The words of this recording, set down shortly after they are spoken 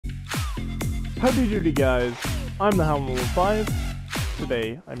Howdy doody guys, I'm the Helm 5.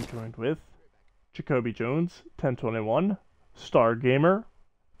 Today I'm joined with Jacoby Jones, 1021, Star Gamer,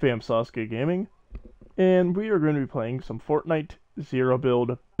 Fam Sasuke Gaming, and we are going to be playing some Fortnite Zero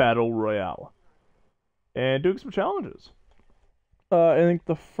Build Battle Royale and doing some challenges. I think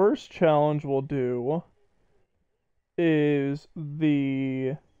the first challenge we'll do is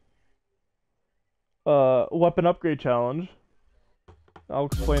the weapon upgrade challenge. I'll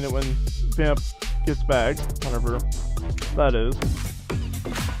explain it when Vamp gets back, whenever that is.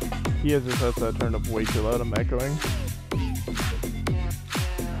 He has his headset turned up way too loud, I'm echoing.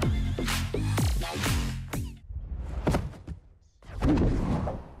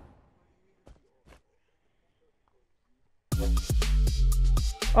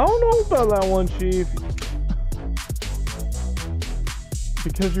 I don't know about that one, Chief.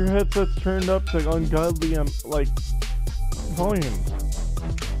 Because your headset's turned up to ungodly, volume.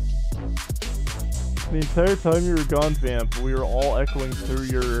 The entire time you were gone, Vamp, we were all echoing through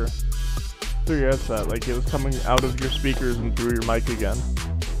your headset, like it was coming out of your speakers and through your mic again.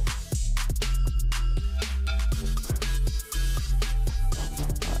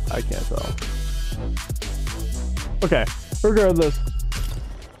 I can't tell. Okay, regardless.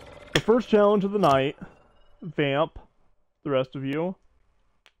 The first challenge of the night, Vamp, the rest of you,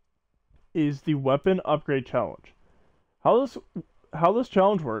 is the weapon upgrade challenge. How this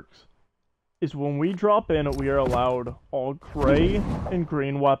challenge works is when we drop in, we are allowed all gray and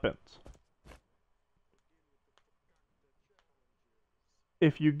green weapons.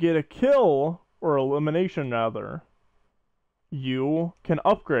 If you get a kill, or elimination rather, you can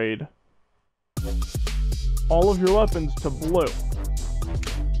upgrade all of your weapons to blue.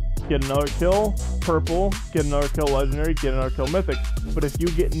 Get another kill, purple, get another kill legendary, get another kill mythic. But if you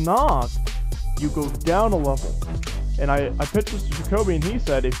get knocked, you go down a level. And I pitched this to Jacoby and he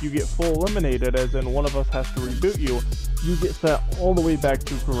said if you get full eliminated, as in one of us has to reboot you, you get set all the way back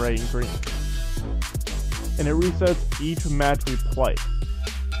to gray and green. And it resets each match we play.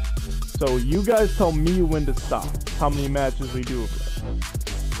 So you guys tell me when to stop, how many matches we do of this.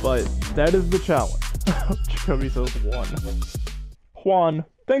 But that is the challenge. Jacoby says Juan.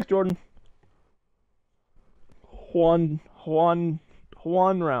 Thanks, Jordan. Juan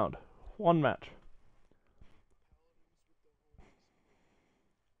round. One match.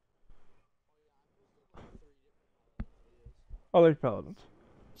 I like paladins.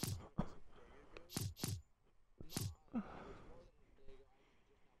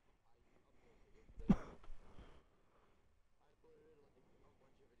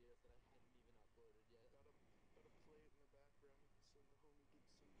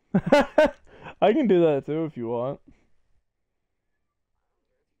 I can do that too if you want.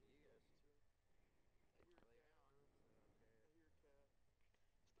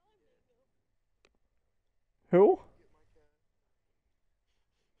 Who?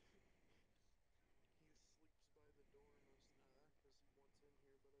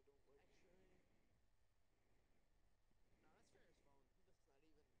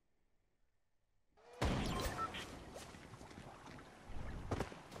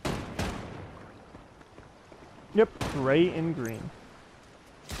 Yep, gray and green.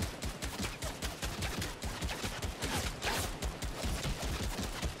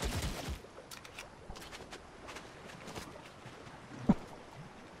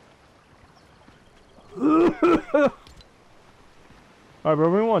 Alright, but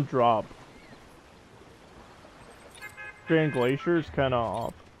we want drop. Grand Glacier's kinda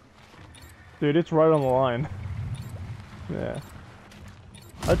off. Dude, it's right on the line. Yeah.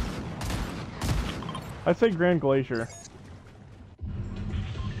 I'd say Grand Glacier.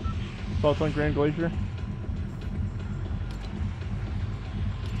 Thoughts on Grand Glacier?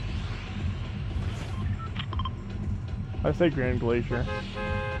 I say Grand Glacier.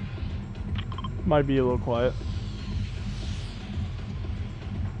 Might be a little quiet.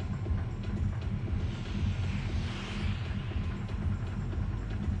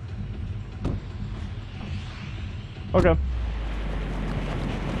 Okay.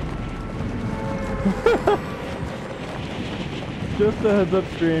 Just a heads up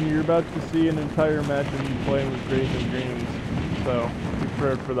stream, you're about to see an entire match of you playing with grays and greens. So, be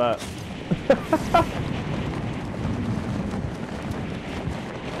prepared for that.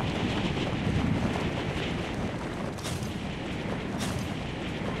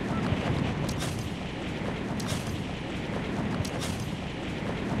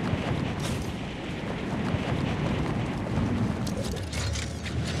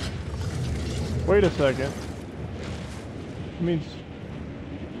 Wait a second. It means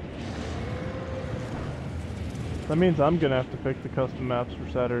That means I'm gonna have to pick the custom maps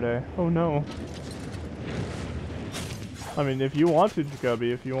for Saturday. Oh no. I mean, if you want to,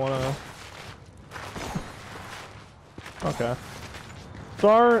 Jacoby, if you wanna... Okay.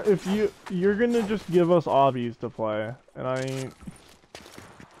 Star, if you're gonna just give us obbies to play, and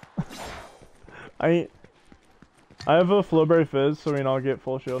I have a Flowberry Fizz, so I'll get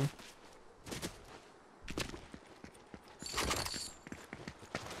full shield.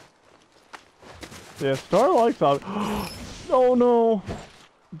 Yeah, Star likes obbies. Oh no!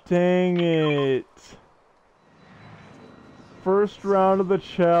 Dang it. First round of the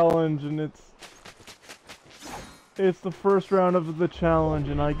challenge, and it's the first round of the challenge,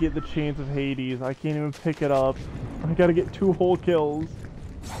 and I get the Chains of Hades. I can't even pick it up. I gotta get 2 whole kills.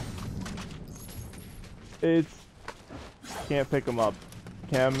 Can't pick them up.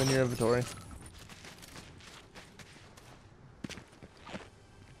 Can't have them in your inventory.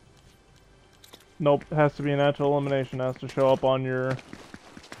 Nope, it has to be a natural elimination. It has to show up on your...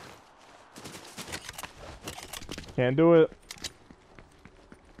 Can't do it.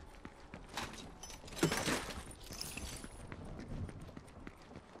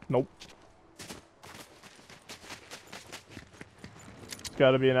 Nope. It's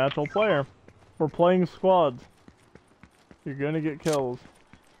gotta be a natural player. We're playing squads. You're gonna get kills.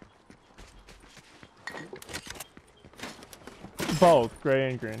 Both,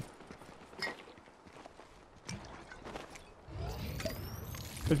 gray and green.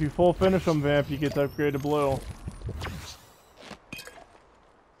 If you full finish them, Vamp, you get to upgrade to blue.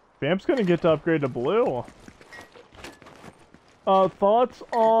 Vamp's gonna get to upgrade to blue. Thoughts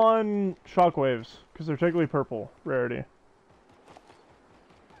on shockwaves? Because they're technically purple. Rarity.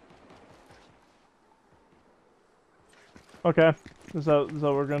 Okay. Is that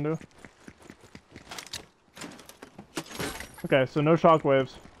what we're gonna do? Okay, so no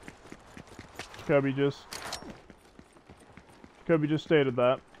shockwaves. Jacoby just stated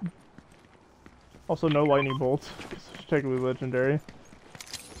that. Also no lightning bolts, because it's technically legendary.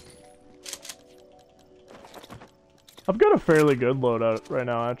 I've got a fairly good loadout right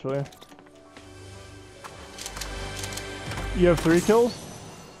now, actually. You have 3 kills?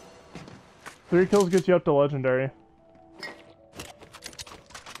 3 kills gets you up to legendary.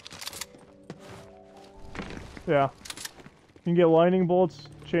 Yeah. You can get lightning bolts,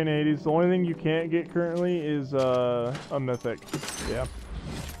 chain 80s. The only thing you can't get currently is a mythic. Yeah.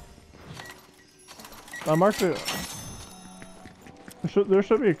 I marked it. There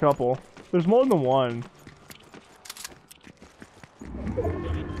should be a couple. There's more than one.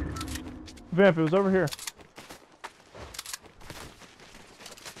 Vamp, it was over here.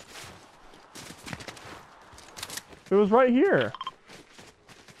 It was right here.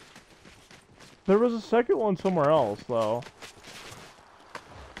 There was a second one somewhere else, though.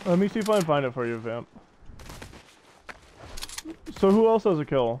 Let me see if I can find it for you, Vamp. So who else has a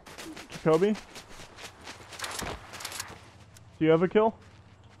kill? Jacoby? Do you have a kill?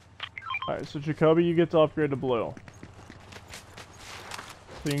 Alright, so Jacoby, you get to upgrade to blue.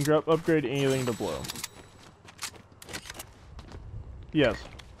 So you can upgrade anything to blue. Yes.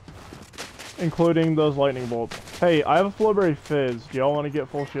 Including those lightning bolts. Hey, I have a Flowberry Fizz. Do y'all want to get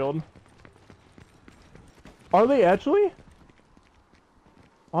full shield? Are they actually?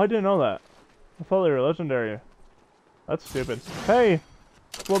 Oh, I didn't know that. I thought they were legendary. That's stupid. Hey!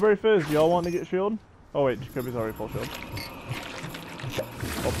 Flowberry Fizz, y'all want to get shield? Oh wait, Jacoby's already full shield.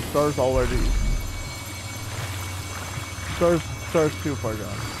 Oh, Star's already... Star's too far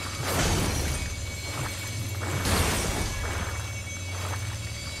gone.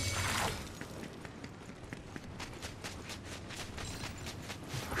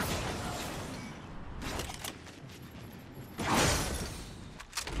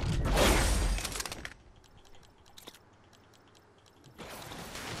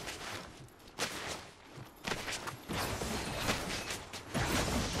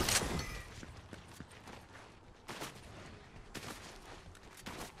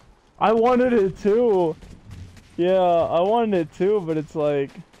 I wanted it too. Yeah, I wanted it too, but it's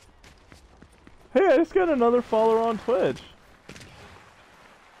like... Hey, I just got another follower on Twitch.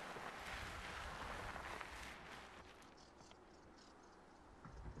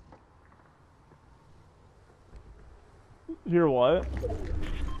 Hear what?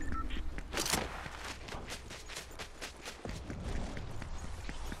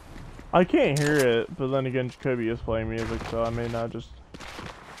 I can't hear it, but then again, Jacoby is playing music, so I may not just...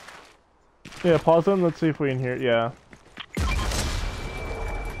 Yeah, pause it and let's see if we can hear it. Yeah.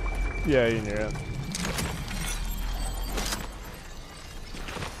 Yeah, you can hear it.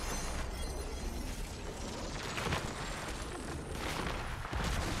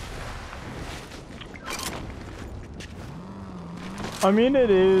 I mean, it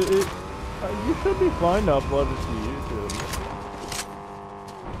is. You should be fine to upload it to YouTube.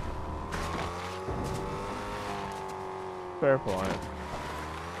 Fair point.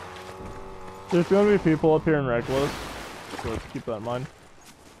 There's gonna be people up here in Reckless, so let's keep that in mind.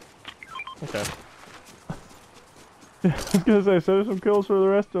 Okay. I was gonna say, save some kills for the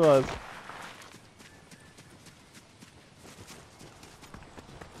rest of us.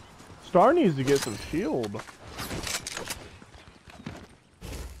 Star needs to get some shield.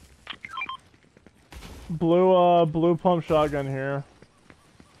 Blue pump shotgun here.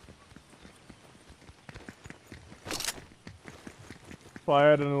 If I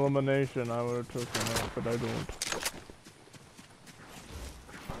had an elimination, I would have taken it, but I don't.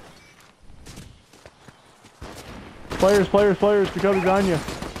 Players, Jacoby behind you.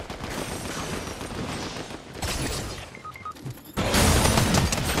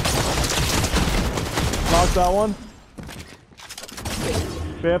 Knock that one.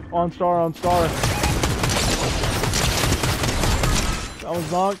 Bip, on star. That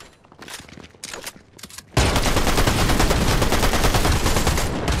one's knocked.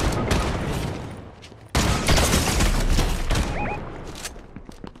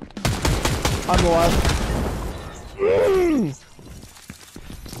 I'm the last.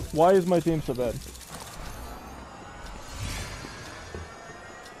 Why is my team so bad?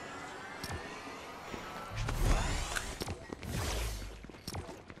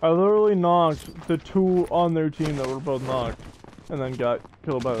 I literally knocked the two on their team that were both knocked, and then got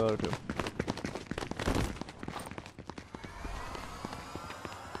killed by the other two.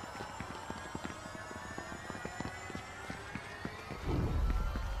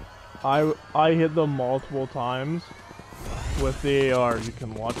 I hit them multiple times with the AR. You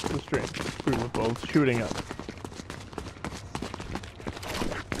can watch the stream. We were both shooting it.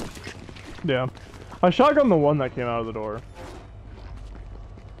 Yeah. I shotgunned the one that came out of the door.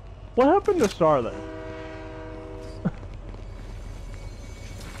 What happened to Star there?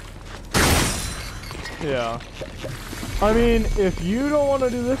 Yeah. I mean, if you don't want to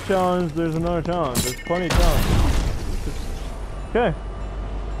do this challenge, there's another challenge. There's plenty of challenges. Okay.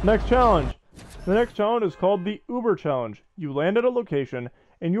 Next challenge. The next challenge is called the Uber Challenge. You land at a location,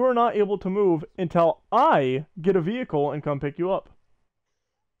 and you are not able to move until I get a vehicle and come pick you up.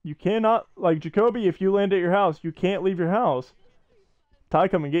 You cannot, like Jacoby, if you land at your house, you can't leave your house. Ty,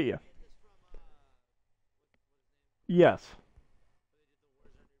 come and get you. Yes.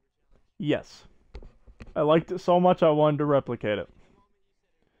 Yes. I liked it so much I wanted to replicate it.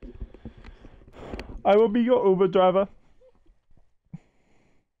 I will be your Uber driver.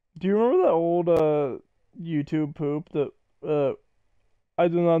 Do you remember that old YouTube poop that I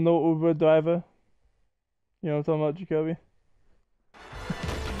do not know Uber driver? You know what I'm talking about, Jacoby?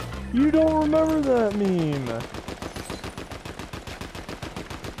 You don't remember that meme?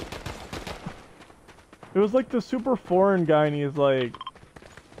 It was like the super foreign guy, and he's like,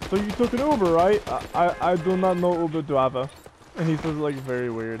 "So you took an Uber, right? I do not know Uber driver," and he says like very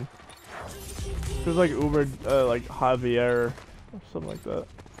weird. It was like Uber, like Javier or something like that.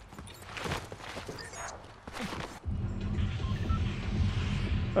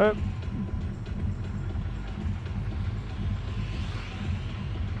 Alright.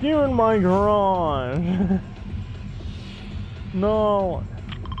 You're in my garage. No.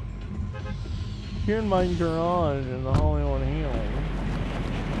 You're in my garage in the Hollywood Hills.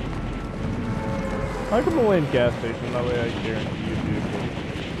 I can land gas station, that way I guarantee you vehicles.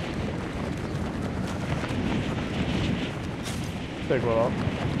 Take what off.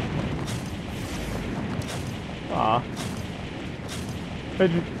 Ah. Hey,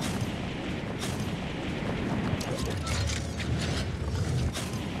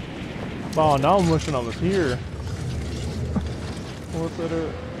 oh, now I'm wishing I was here. What's that?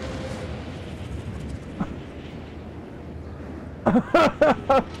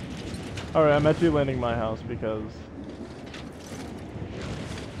 Alright, I'm actually landing my house because...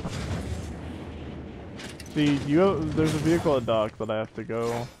 See, there's a vehicle at dock that I have to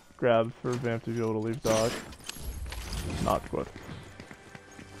go grab for Vamp to be able to leave dock. Not good.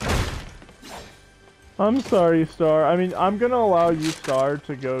 I'm sorry, Star. I mean, I'm gonna allow you, Star,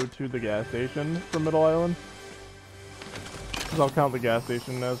 to go to the gas station for Middle Island. Because I'll count the gas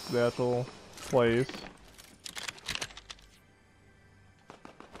station as the actual place.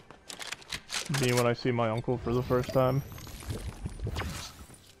 Me when I see my uncle for the first time.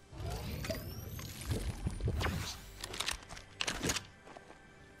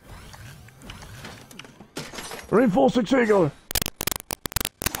 Reinforcing singular!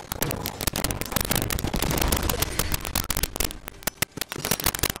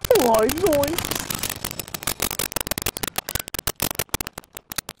 Alright, going.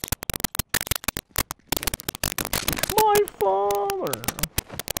 father.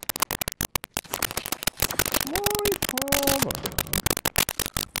 My father.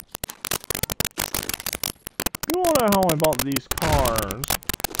 You wanna know how I bought these cars?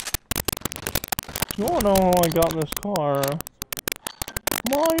 You wanna know how I got this car?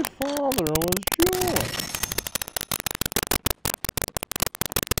 My father was Jewish.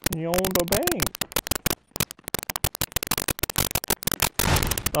 He owned a bank.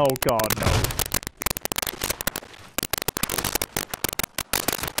 Oh God, no.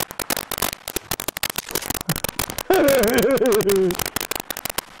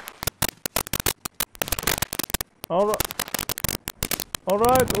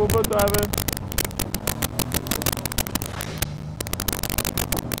 Alright, Uber driver.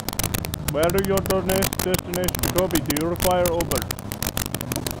 Where are your destination to go? Do you require Uber?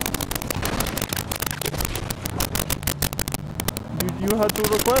 You had to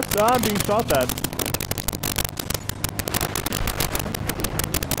request? I'm being shot at.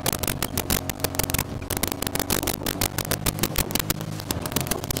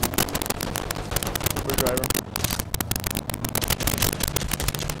 Uber driver.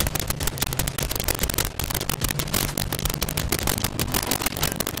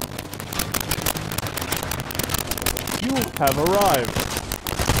 You have arrived.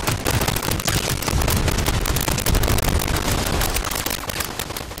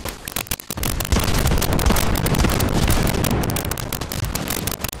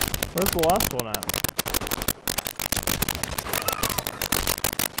 Where's the last one at?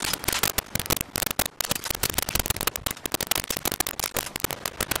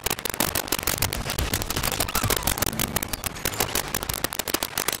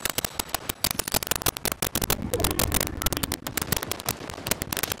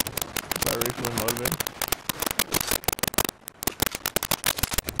 Is that racially motivated?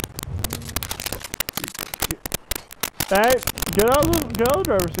 Hey, get out of the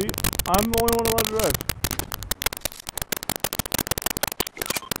driver's seat. I'm the only one allowed to drive.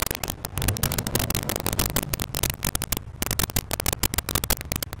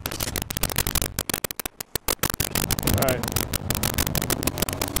 Alright.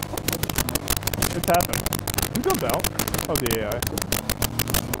 It's happened. Who jumped out? Oh, the AI.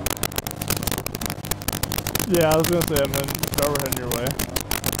 Yeah, I was gonna say, I'm gonna start heading your way.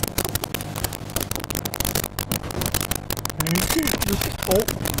 And you can just, oh.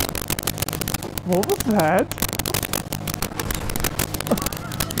 What was that?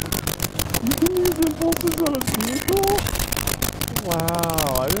 You can use impulses on a vehicle?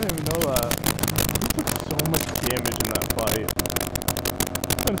 Wow, I didn't even know that. We took so much damage in that fight.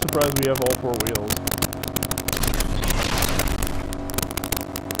 I'm surprised we have all 4 wheels.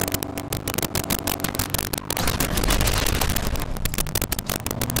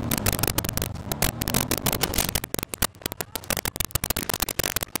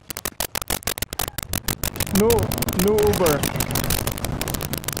 No Uber.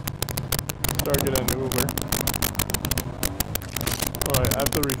 Start getting an Uber. Alright, I have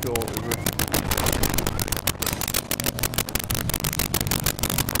to refuel Uber.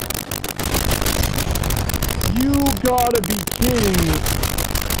 You gotta be kidding me.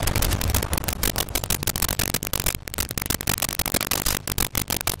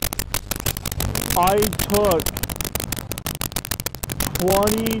 I took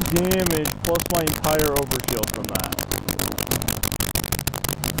 20 damage plus my entire overshield from that.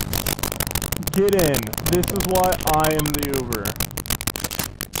 Get in. This is why I am the Uber.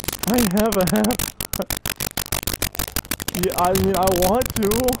 I have a half. Yeah, I mean, I want to.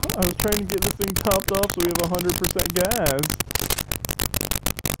 I was trying to get this thing topped off so we have 100% gas.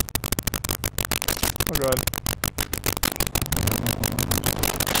 Oh God.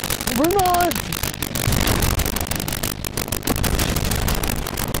 We're not!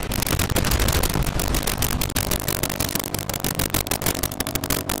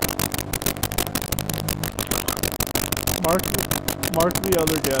 Mark the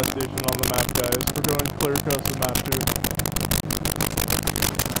other gas station on the map, guys. We're going clear across the map, too.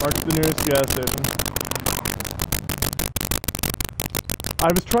 Mark the nearest gas station. I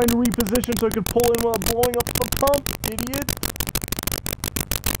was trying to reposition so I could pull in without blowing up the pump, idiot!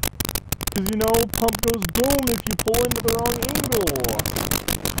 Because you know, pump goes boom if you pull into the wrong angle.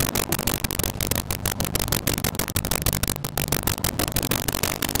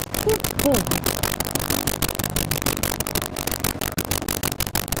 Boom.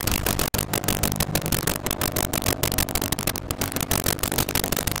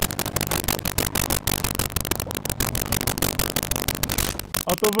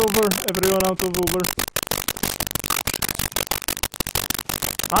 Out of Uber, everyone out of Uber.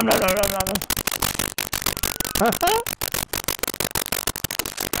 I'm not.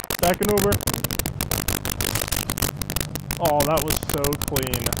 Back and over. Oh, that was so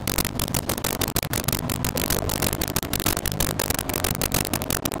clean.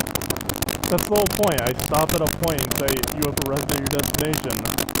 That's the whole point. I stop at a point and say, you have arrived at your destination.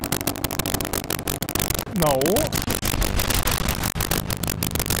 No.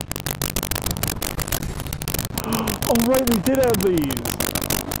 Oh right, we did have these.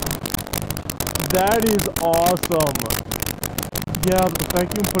 That is awesome. Yeah, the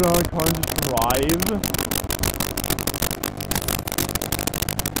fact you can put it on a car and just drive.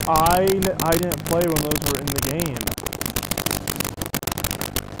 I didn't play when those were in the game.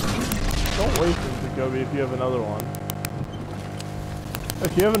 Don't waste it, Jacoby, if you have another one.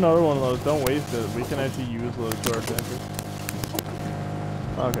 If you have another one of those, don't waste it. We can actually use those to our advantage.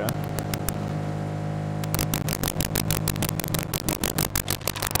 Okay.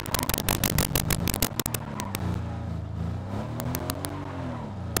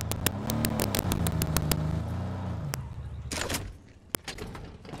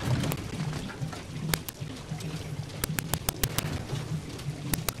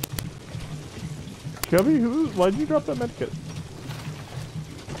 Jacoby, why'd you drop that medkit?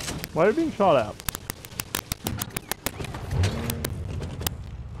 Why are you being shot at?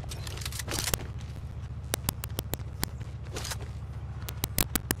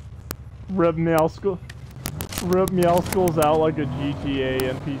 Rip Meowskull's out like a GTA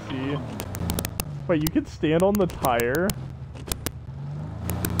NPC. Wait, you can stand on the tire?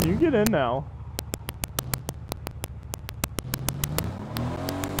 You can get in now.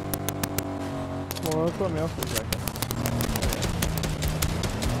 Well, let's let Meowskull back in.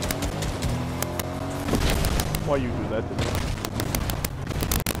 Why you do that to me?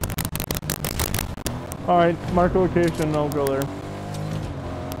 Alright, mark a location, I'll go there.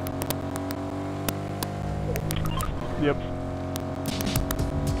 Yep.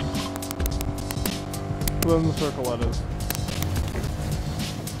 Within the circle, that is.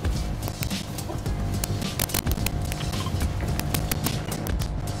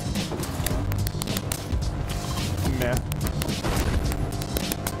 Meh.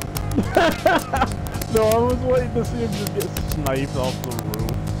 No, I was waiting to see him just get sniped off the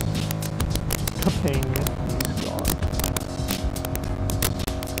roof. Kaping. He's gone.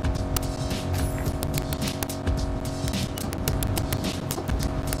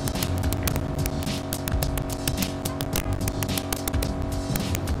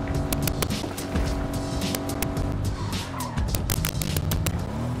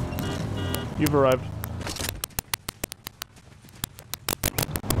 You've arrived.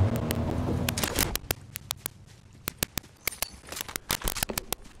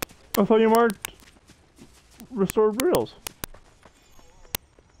 I thought you marked restored reels.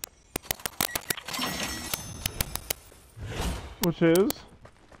 Which is?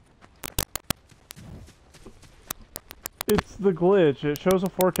 It's the glitch. It shows a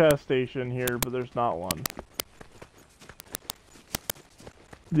forecast station here, but there's not one.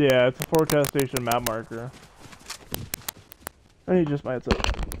 Yeah, it's a forecast station map marker. I need just my headset.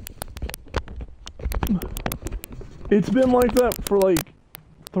 It's been like that for like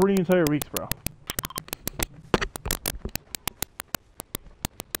 3 entire weeks, bro.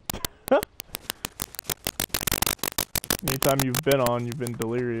 Anytime you've been on, you've been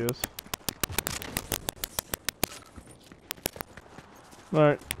delirious.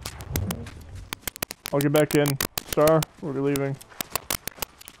 Alright. I'll get back in. Star, we're leaving.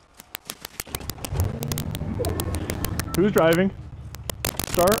 Who's driving?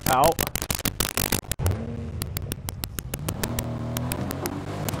 Star, out.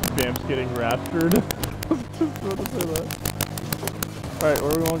 Bam's getting raptured. I was just about to say that. Alright,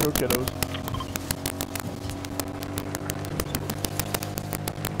 where are we going to go, kiddos?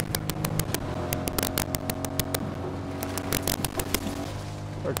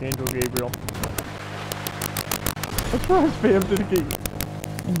 Archangel Gabriel. That's why Spam didn't get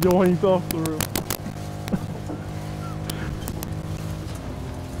yoinked off the roof.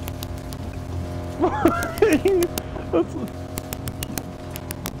 That's...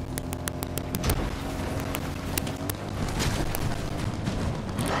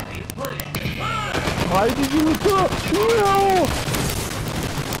 Why did you look up? No!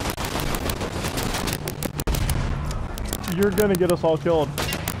 You're gonna get us all killed.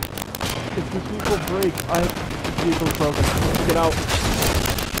 If this vehicle breaks, this vehicle's broken. Get out.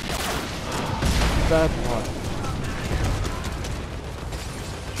 That's one.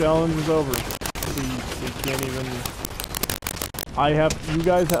 Challenge is over. We can't even... You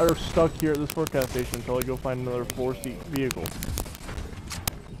guys are stuck here at this forecast station until I go find another 4-seat vehicle.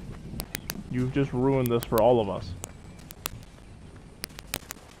 You've just ruined this for all of us.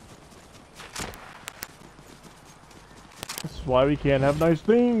 is why we can't have nice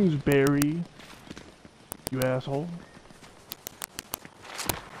things, Barry. You asshole.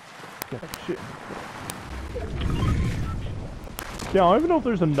 Yeah, shit. Yeah, I don't even know if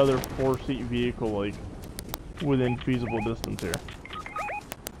there's another 4-seat vehicle, like, within feasible distance here.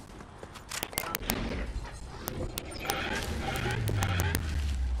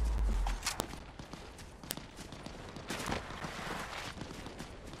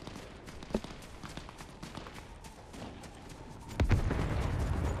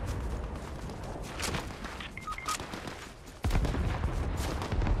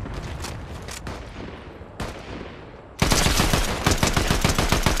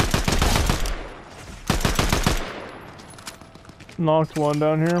 Knocked one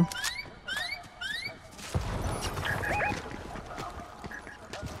down here.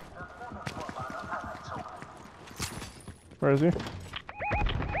 Where is he?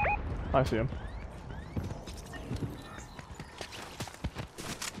 I see him.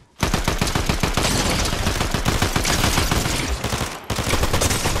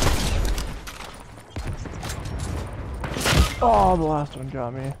 Oh, the last one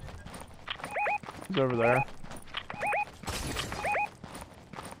got me. He's over there.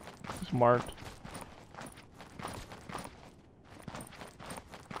 He's marked.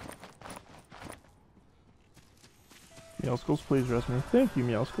 Meowskulls, please rest me. Thank you,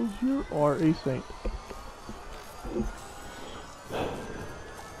 Meowskulls. You are a saint.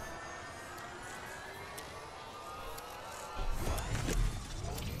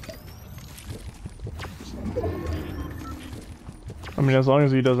 I mean, as long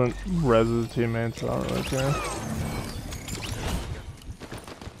as he doesn't res his teammates, I don't really care.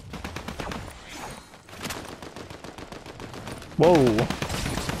 Whoa!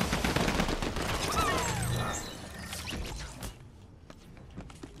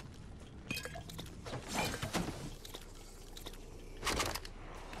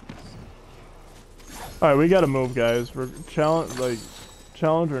 Alright, we gotta move, guys. We're challenge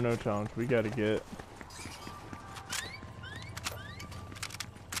or no challenge, we gotta get.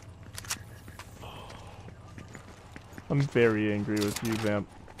 I'm very angry with you, Vamp.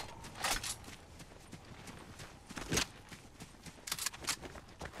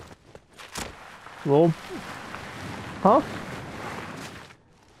 Roll. Huh?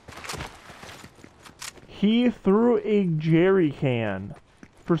 He threw a jerry can.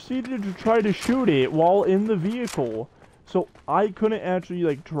 Proceeded to try to shoot it while in the vehicle. So I couldn't actually,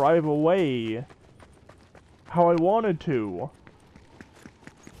 like, drive away how I wanted to.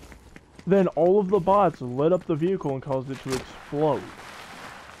 Then all of the bots lit up the vehicle and caused it to explode.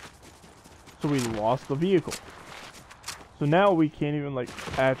 So we lost the vehicle. So now we can't even, like,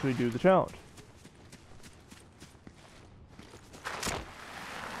 actually do the challenge.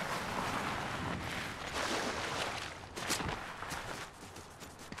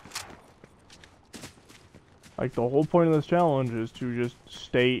 Like, the whole point of this challenge is to just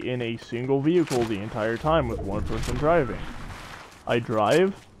stay in a single vehicle the entire time with one person driving. I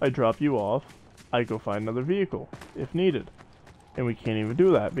drive, I drop you off, I go find another vehicle, if needed. And we can't even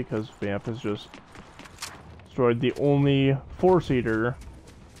do that because Vamp has just destroyed the only 4-seater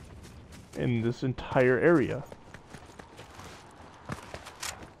in this entire area.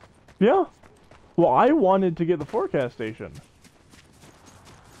 Yeah. Well, I wanted to get the forecast station.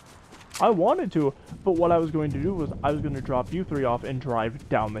 I wanted to, but what I was going to do was I was going to drop you 3 off and drive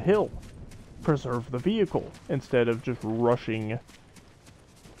down the hill. Preserve the vehicle instead of just rushing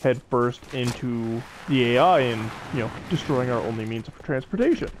head first into the AI and, you know, destroying our only means of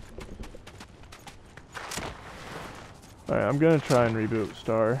transportation. Alright, I'm going to try and reboot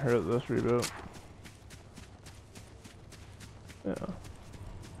Star, or this reboot. Yeah.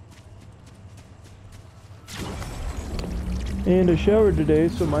 And I showered today,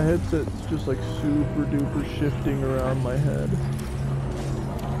 so my headset's just like super duper shifting around my head.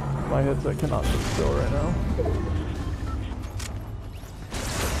 My headset cannot sit still right now.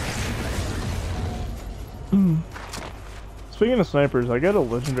 Speaking of snipers, I got a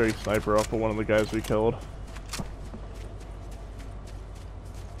legendary sniper off of one of the guys we killed.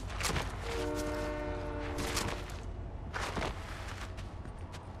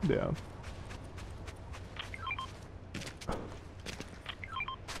 Yeah.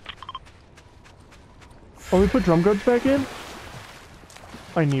 Oh, we put drum guards back in?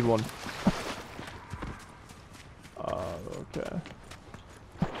 I need one. Okay.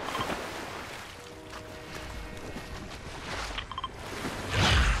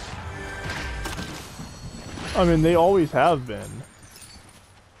 I mean, they always have been.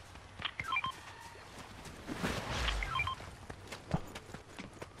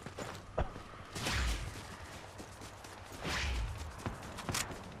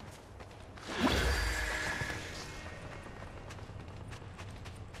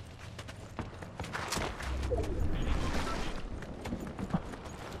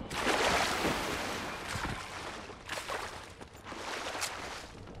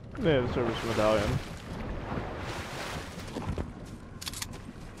 Yeah, the service medallion.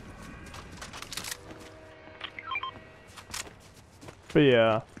 But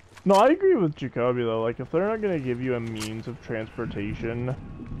yeah. No, I agree with Jacoby though. Like, if they're not gonna give you a means of transportation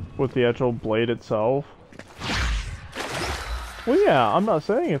with the actual blade itself. Well, yeah, I'm not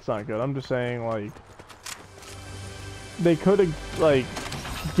saying it's not good. I'm just saying, like, they could have, like,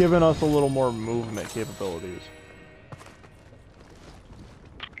 given us a little more movement capabilities.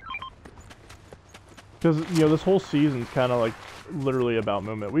 Because, you know, this whole season's kind of, like, literally about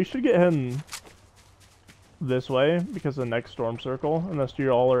movement. We should get him this way because of the next storm circle, unless you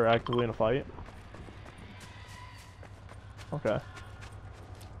all are actively in a fight. Okay.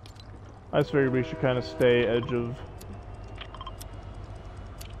 I just figured we should kind of stay edge of...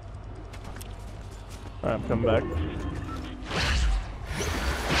 Alright, I'm coming back.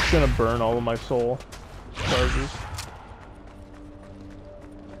 It's gonna burn all of my soul charges.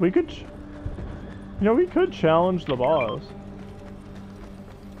 We could... You know, we could challenge the boss.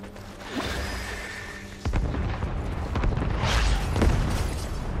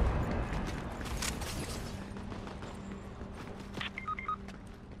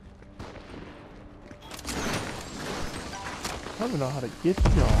 I don't even know how to get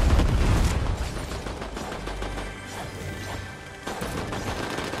y'all.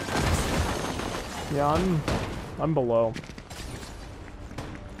 Yeah, I'm below.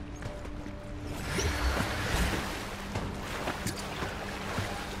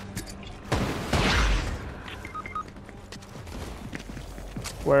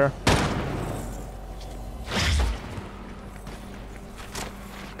 Where?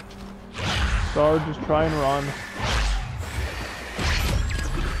 Star, just try and run.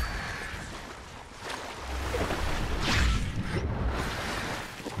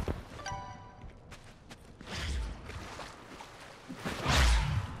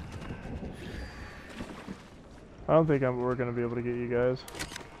 I don't think we're gonna be able to get you guys.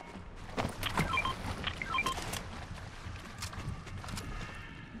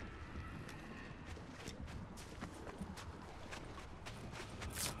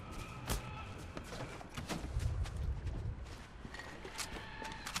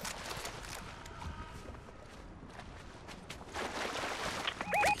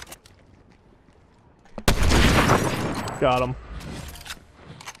 Got him.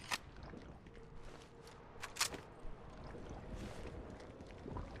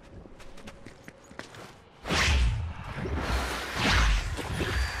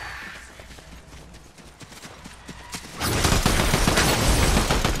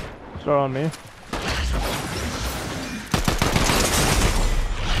 Start on me.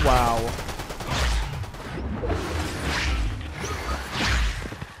 Wow.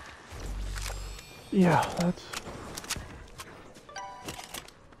 Yeah, that's...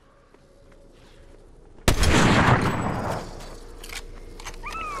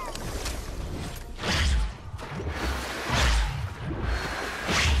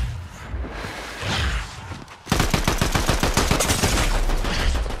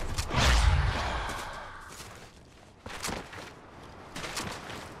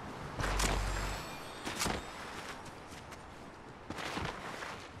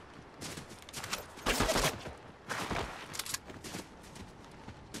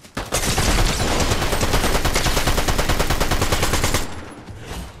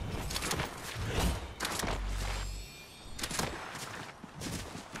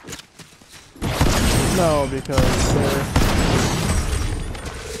 No, because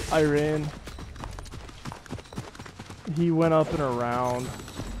I ran. He went up and around.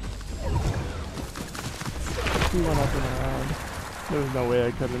 He went up and around. There's no way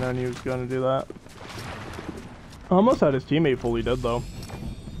I could have known he was going to do that. I almost had his teammate fully dead, though.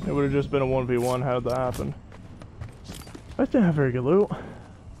 It would have just been a 1v1 had that happened. I didn't have very good loot.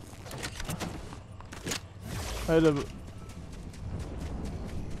 I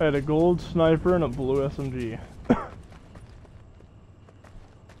had a gold sniper and a blue SMG.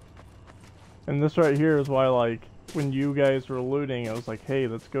 And this right here is why, like, when you guys were looting, I was like, hey,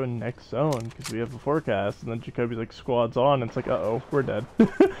 let's go next zone, because we have a forecast. And then Jacoby's like, squads on, and it's like, uh-oh, we're dead. I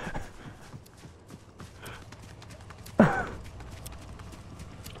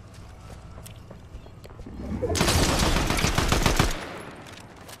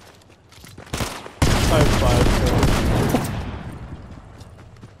have 5 kills.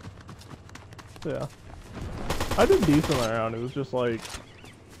 Yeah. I did decent around, it was just like,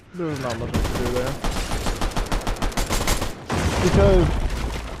 there was not much I could do there. Because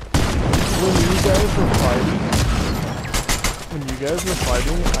when you guys were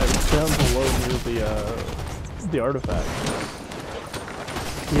fighting, I was down below near the artifact.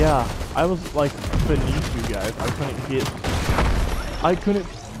 Yeah, I was like beneath you guys.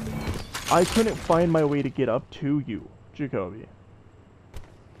 I couldn't find my way to get up to you, Jacoby.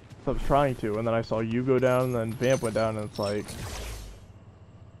 So I was trying to, and then I saw you go down, and then Vamp went down, and it's like,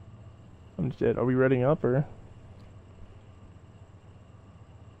 I'm just dead. Are we reading up, or?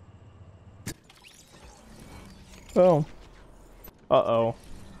 Oh. Uh-oh.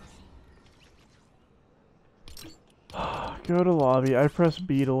 Go to lobby. I pressed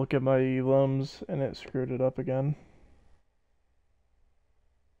B to look at my elims, and it screwed it up again.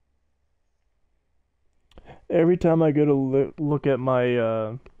 Every time I go to look at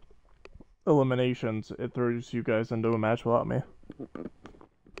my eliminations, it throws you guys into a match without me.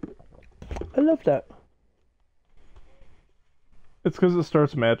 I love that. It's because it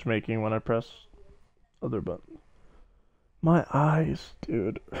starts matchmaking when I press other buttons. My eyes,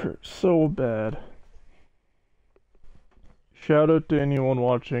 dude, hurt so bad. Shout out to anyone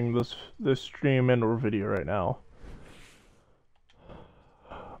watching this stream and or video right now.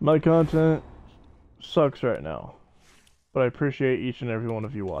 My content sucks right now, but I appreciate each and every one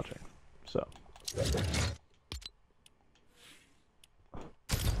of you watching. So.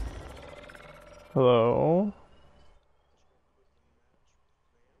 Hello?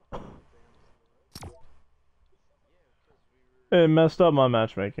 It messed up my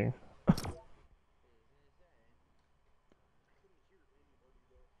matchmaking.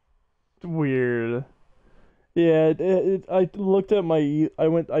 Weird. Yeah, I looked at my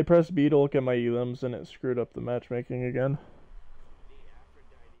I pressed B to look at my elims and it screwed up the matchmaking again.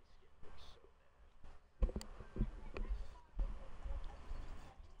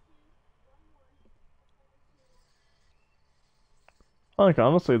 Like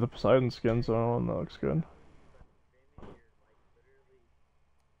honestly, the Poseidon skin's the one that looks good.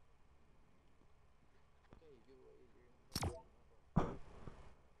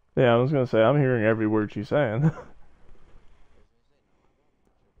 Yeah, I was gonna say I'm hearing every word she's saying.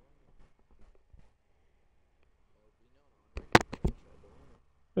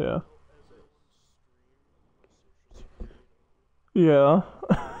 Yeah. Yeah.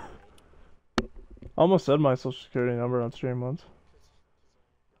 I almost said my social security number on stream once.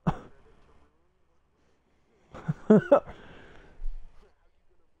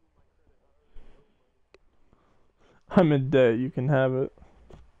 I'm in debt, you can have it.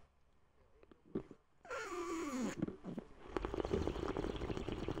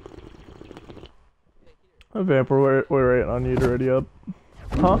 Vamp, we're waiting on you to ready up.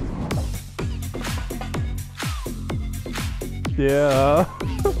 Huh? Yeah.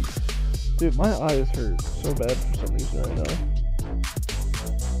 Dude, my eyes hurt so bad for some reason right now.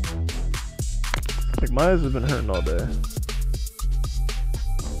 Like, my eyes have been hurting all day.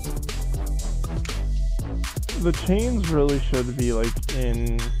 The chains really should be, like,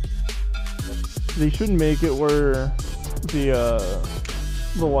 in... They should make it where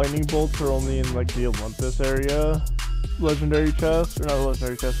the lightning bolts are only in, like, the Olympus area. Legendary chest, or not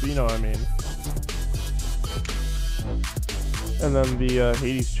legendary chest, but you know what I mean. And then the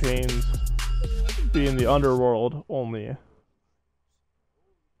Hades chains be in the underworld only.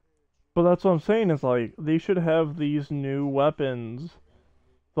 But that's what I'm saying, is like, they should have these new weapons,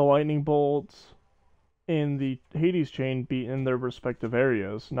 the lightning bolts, and the Hades chain be in their respective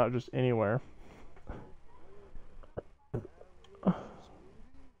areas, not just anywhere.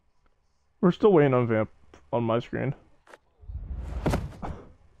 We're still waiting on Vamp on my screen.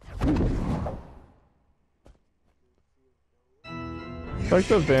 The fact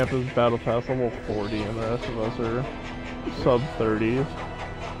that Vamp is Battle Pass level 40 and the rest of us are sub 30s.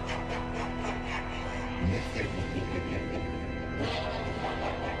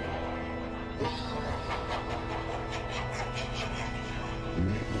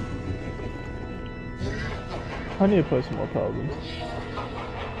 I need to play some more Paladins.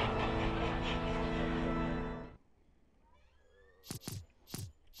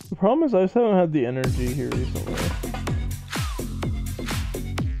 The problem is I just haven't had the energy here recently.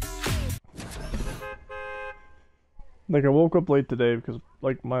 Like, I woke up late today because,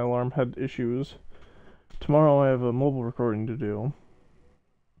 like, my alarm had issues. Tomorrow I have a mobile recording to do.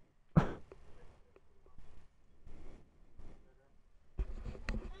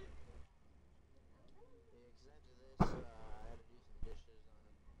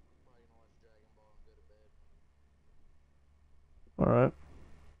 Alright.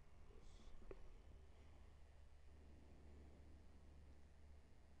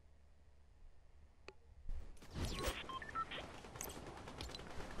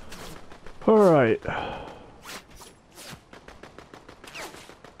 Alright.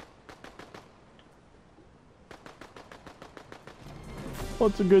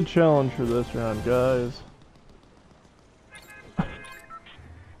 What's a good challenge for this round, guys?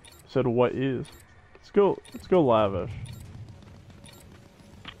 Said what is? Let's go lavish.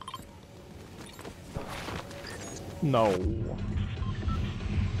 No.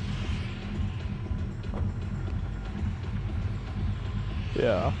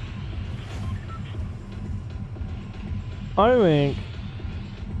 Yeah. I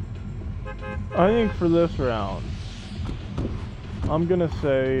think for this round, I'm gonna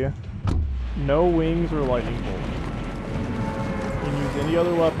say no wings or lightning bolts. You can use any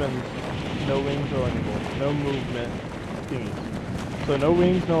other weapons, no wings or lightning bolts, no movement thingies. So no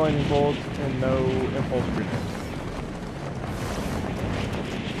wings, no lightning bolts, and no impulse grenades.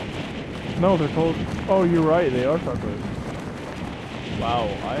 No, they're told. Oh, you're right, they are shockwave. Wow,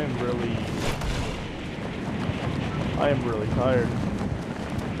 I am really tired.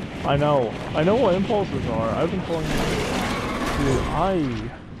 I know what impulses are. I've been calling dude,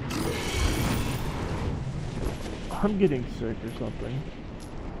 I'm getting sick or something.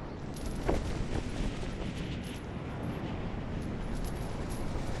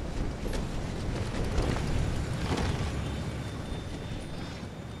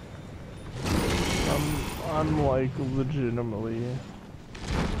 I'm like legitimately.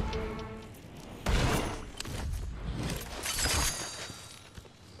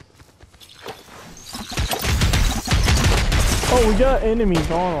 Oh, we got enemies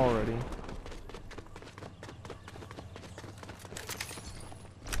on already.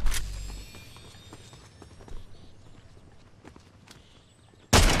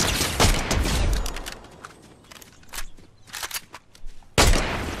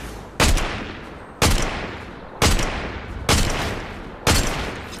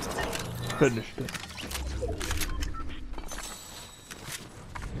 Finished it.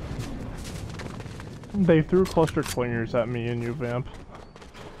 They threw cluster clingers at me and you, Vamp.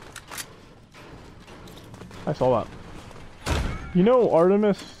 I saw that. You know,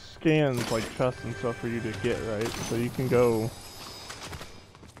 Artemis scans like chests and stuff for you to get, right? So you can go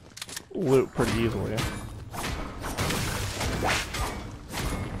loot pretty easily.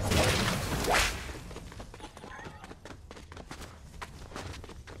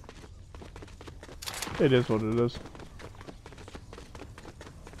 It is what it is.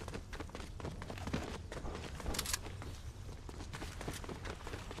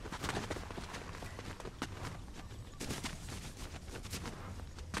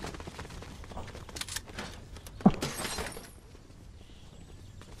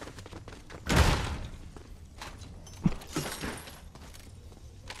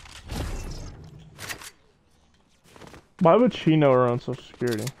 Why would she know her own social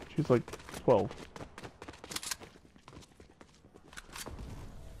security? She's like 12.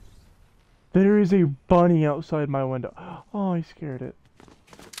 There is a bunny outside my window. Oh, I scared it.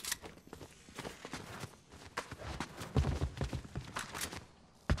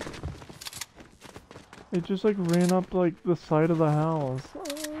 It just like ran up like the side of the house.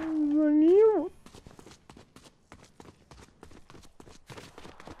 Oh,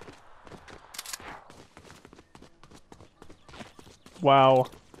 wow.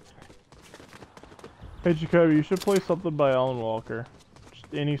 Hey Jacoby, you should play something by Alan Walker.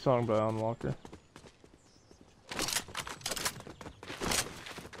 Just any song by Alan Walker.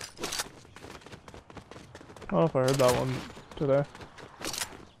 I don't know if I heard that one today.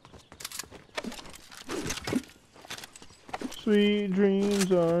 Sweet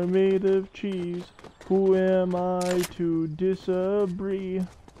dreams are made of cheese. Who am I to disagree?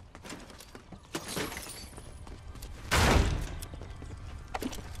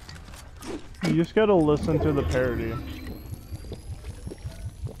 You just gotta listen to the parody.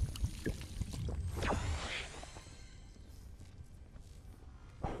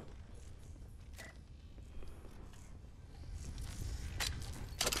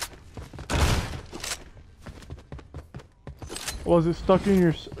 Was it stuck in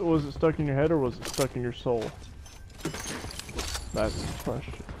your head or was it stuck in your soul? That's the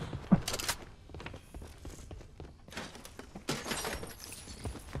question.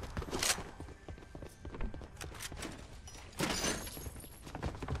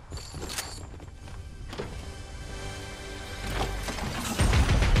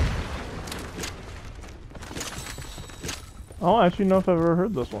 I don't actually know if I've ever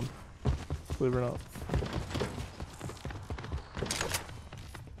heard this one, believe it or not.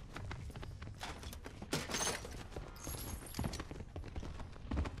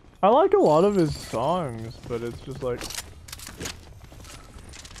 I like a lot of his songs, but it's just like,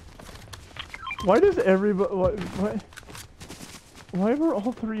 why does everybody, why were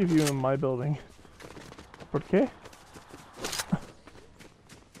all three of you in my building? ¿Por qué?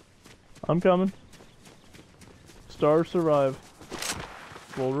 I'm coming. Star survive.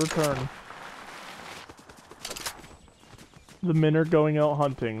 We'll return. The men are going out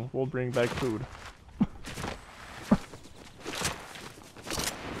hunting. We'll bring back food.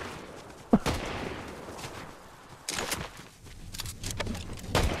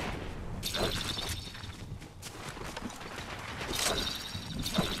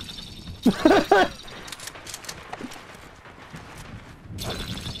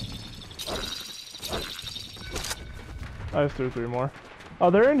 I have 2 or 3 more. Oh,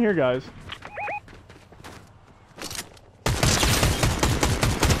 they're in here, guys.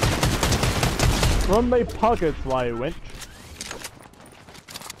 Run my pockets, why wench.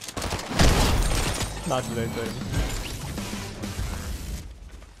 Not today, Satan.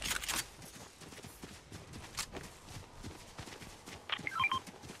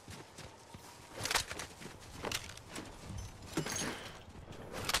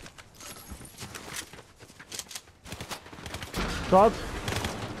 Thoughts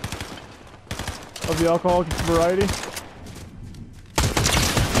of the alcoholic variety?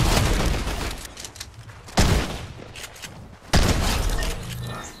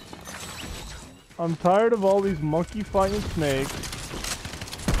 I'm tired of all these monkey fighting snakes.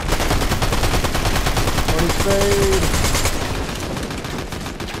 What is fade?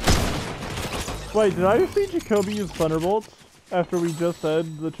 Wait, did I just see Jacoby use Thunderbolts after we just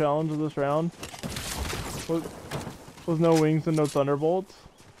said the challenge of this round was no wings and no Thunderbolts?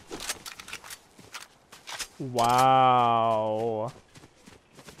 Wow.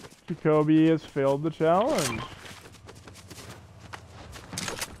 Jacoby has failed the challenge.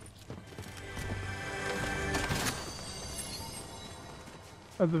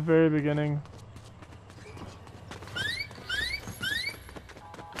 At the very beginning.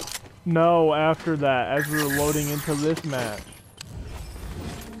 No, after that, as we were loading into this match.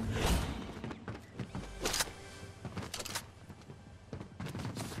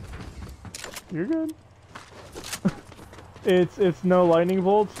 You're good. It's no lightning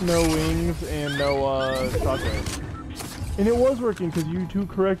bolts, no wings, and no shockwave. And it was working because you two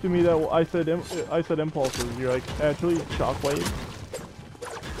corrected me that I said impulses. You're like, actually shockwave.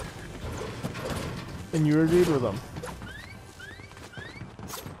 And you agreed with them.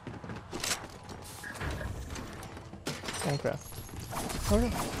 Okay.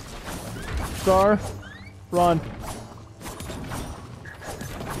 Okay. Star, run.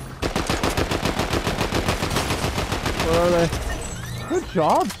 Where are they? Good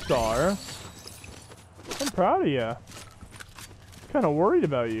job, Star. I'm proud of you. Kind of worried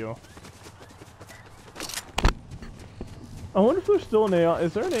about you. I wonder if there's still an AI.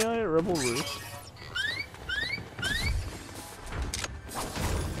 Is there an AI at Rebel Roost?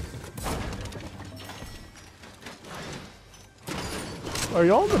 Are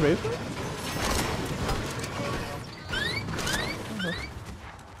y'all in the basement? Okay.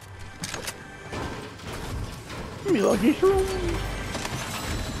 Give me lucky shroom.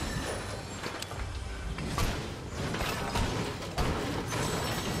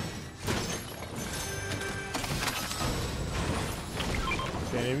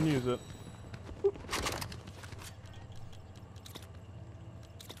 Can't even use it.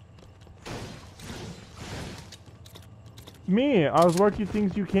 Me, I was working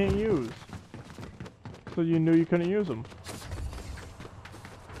things you can't use. So you knew you couldn't use them.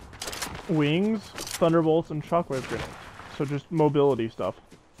 Wings, thunderbolts, and shockwave grenades. So just mobility stuff.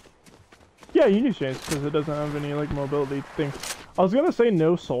 Yeah, you need change because it doesn't have any like mobility thing. I was gonna say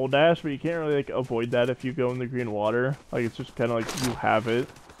no soul dash, but you can't really like avoid that if you go in the green water. Like it's just kind of like you have it.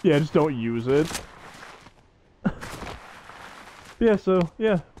 Yeah, just don't use it. Yeah, so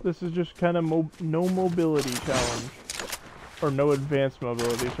yeah, this is just kind of no mobility challenge. Or no advanced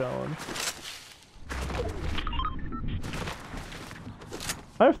mobility challenge.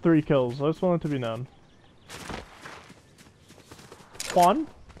 I have 3 kills. I just want it to be known. Juan?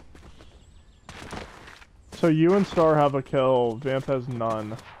 So you and Star have a kill. Vamp has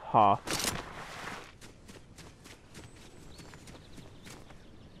none. Ha.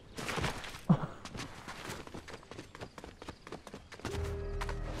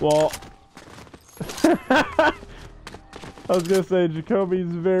 Well... I was gonna say,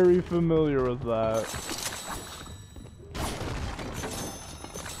 Jacoby's very familiar with that.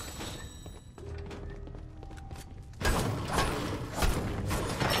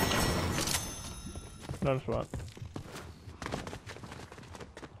 Notice what?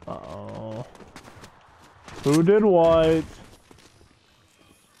 Uh-oh. Who did what?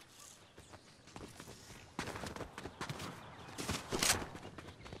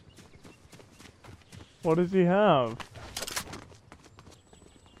 What does he have?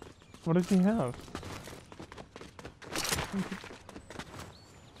 What does he have?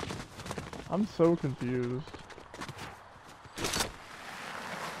 I'm so confused.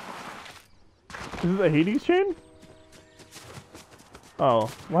 Is it a Hades chain? Oh,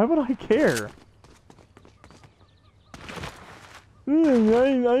 why would I care?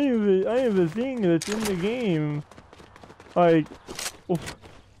 I have a thing that's in the game. Like,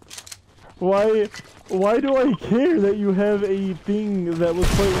 why do I care that you have a thing that was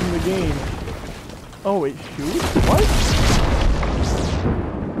put in the game? Oh wait, shoot? What?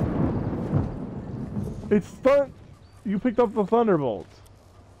 It's you picked up the thunderbolts.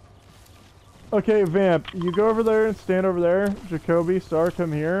 Okay, Vamp, you go over there and stand over there. Jacoby, Star,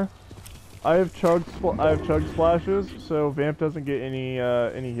 come here. I have chug splashes, so Vamp doesn't get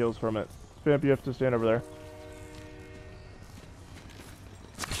any heals from it. Vamp, you have to stand over there.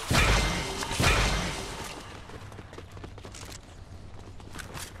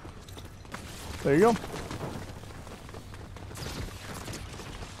 There you go.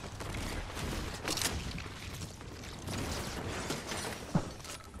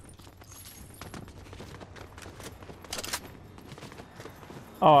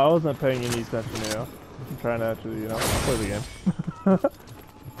 Oh, I wasn't paying any attention to you. I'm trying to actually, you know, play the game.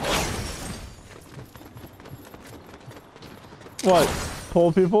 What?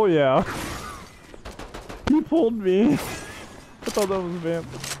 Pull people? Yeah. He pulled me. I thought that was a Vamp.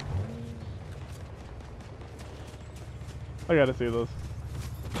 I gotta see this.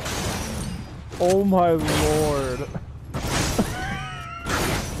 Oh my lord.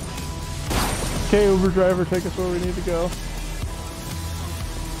 Okay, Uber driver, take us where we need to go.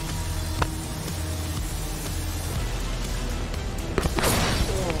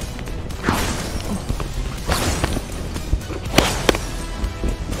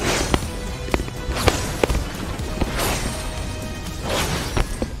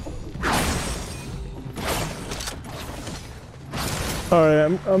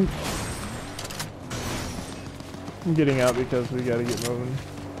 Alright, I'm getting out because we gotta get moving.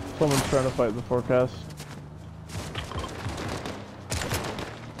 Someone's trying to fight the forecast.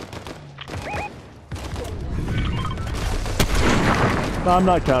 No, I'm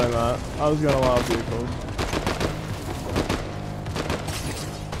not counting that. I was gonna allow vehicles.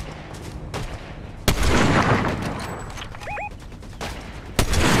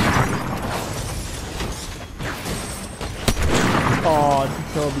 Aw,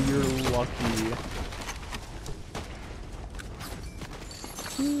 Jacoby, you're lucky.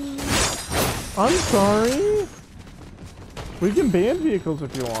 I'm sorry. We can ban vehicles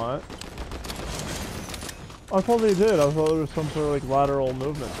if you want. I thought they did. I thought there was some sort of like lateral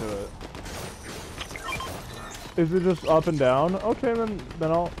movement to it. Is it just up and down? Okay, then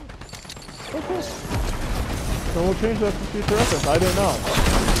I'll. Okay. Then we'll change that for future reference. I didn't know.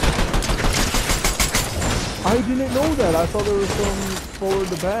 I didn't know that. I thought there was some forward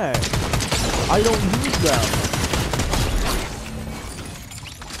to back. I don't use them.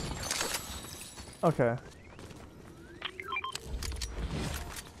 Okay.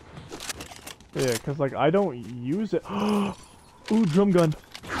 Yeah, because, like, I don't use it. Ooh, drum gun.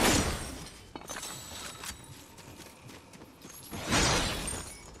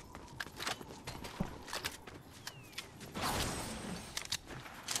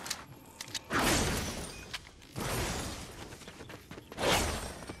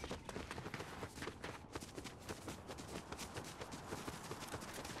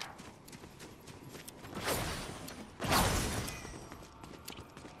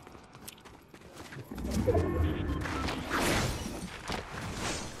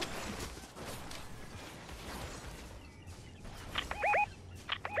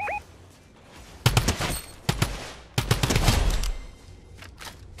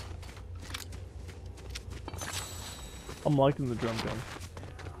 I'm liking the drum gun.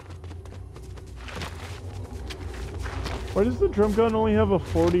 Why does the drum gun only have a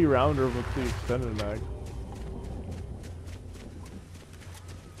 40 rounder with the extended mag?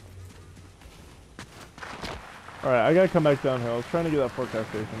 Alright, I gotta come back downhill. I was trying to get that forecast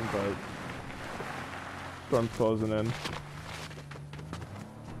station, but storm's closing in.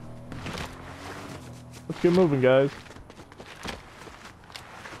 Let's get moving, guys.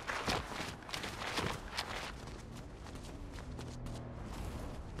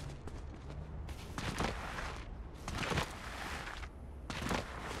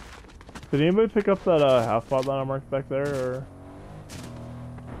 Did anybody pick up that half bot that I marked back there, or?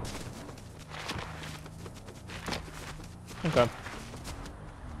 Okay.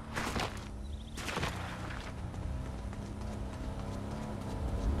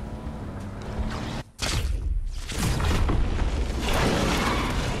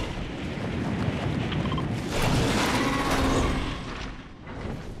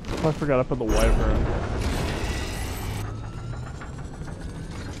 I forgot I put the wyvern.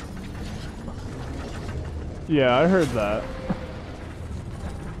 Yeah, I heard that.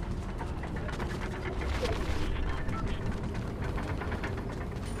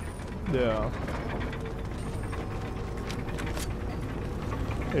 Yeah.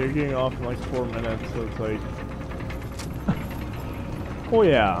 Hey, you're getting off in like 4 minutes, so it's like... Oh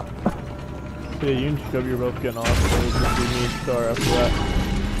yeah. Yeah, you and Scubby are both getting off, so it's gonna be me and Star after that.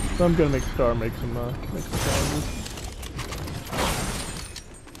 So I'm gonna make Star make some challenges.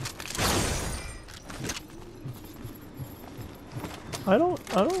 I don't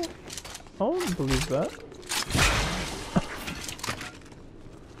believe that.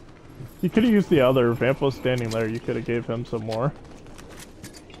 You could have used the other. Vamp was standing there. You could have gave him some more.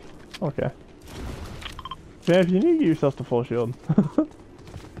 Okay. Vamp, you need to get yourself to full shield.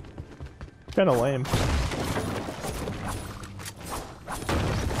 Kinda lame.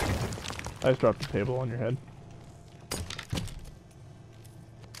 I just dropped the table on your head.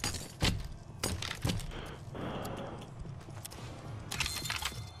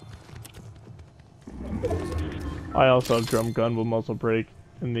 I also have drum gun with muzzle brake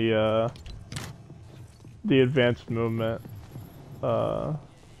in the advanced movement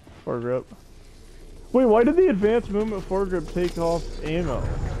foregrip. Wait, why did the advanced movement foregrip take off ammo?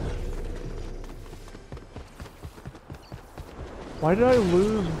 Why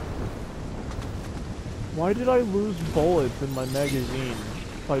did I lose bullets in my magazine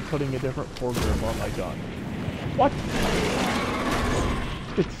by putting a different foregrip on my gun? What?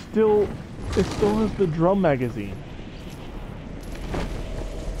 It still has the drum magazine.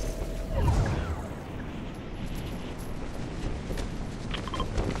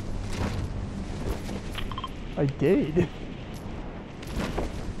 I did.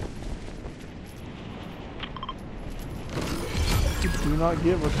 I do not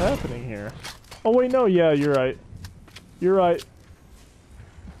get what's happening here. Oh wait, no, yeah, you're right. You're right.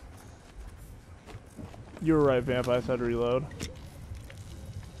 You were right, Vamp. I just had to reload.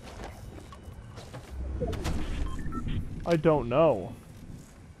 I don't know.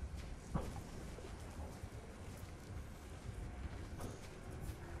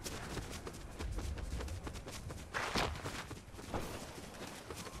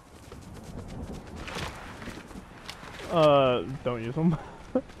 Don't use them.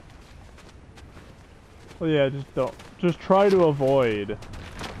 Well, yeah, just try to avoid.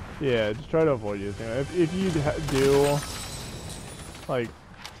 Yeah, just try to avoid using it. If you do, like,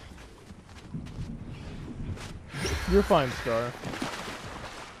 you're fine, Star.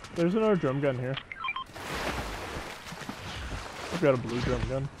 There's another drum gun here. I've got a blue drum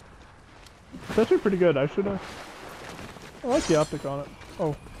gun. It's actually pretty good. I like the optic on it.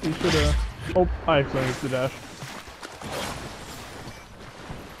 Oh, you should oh, I accidentally used the dash.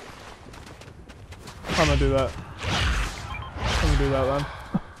 I'm gonna do that. I'm gonna do that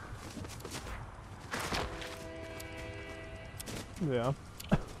then. Yeah.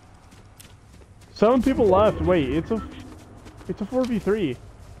 7 people left. Wait, it's a 4v3.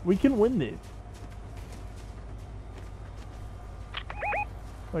 We can win this.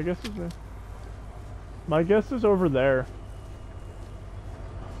 My guess is over there.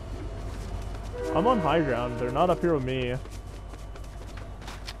 I'm on high ground. They're not up here with me.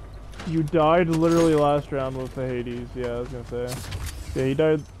 You died literally last round with the Hades. Yeah, I was gonna say. Yeah, he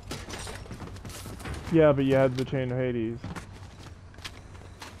died. Yeah, but you had the chain of Hades.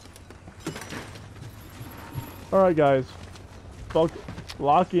 Alright, guys.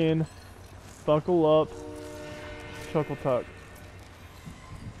 Lock in. Buckle up. Chuckle tuck.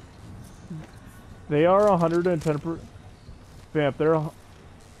 They are 110%. Vamp,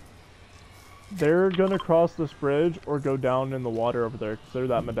 they're gonna cross this bridge or go down in the water over there because they're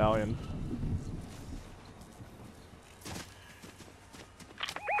that medallion.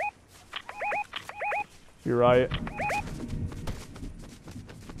 You're right.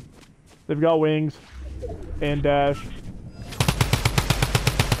 They've got wings and dash.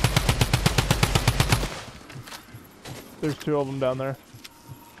 There's 2 of them down there.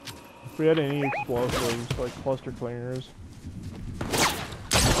 If we had any explosives, like cluster clingers.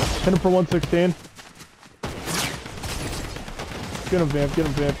 Hit him for 116. Get him, Vamp, get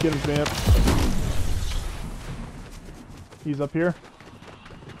him, Vamp, get him, Vamp. He's up here.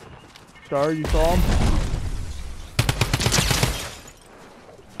 Star, you saw him?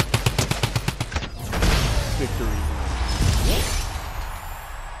 Victory.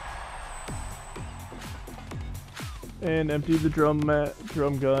 And empty the drum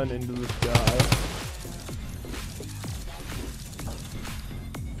gun into the sky.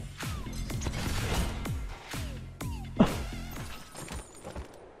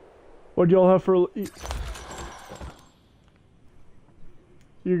 What'd y'all have for...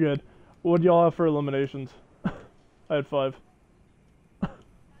 You're good. What'd y'all have for eliminations? I had 5.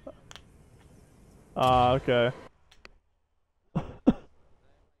 Ah, okay. That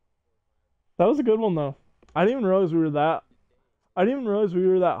was a good one, though. I didn't even realize we were that... I didn't even realize we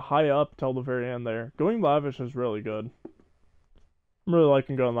were that high up till the very end there. Going lavish is really good. I'm really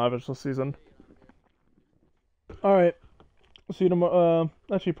liking going lavish this season. Alright. See you tomorrow.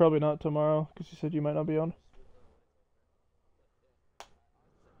 Actually, probably not tomorrow, because you said you might not be on.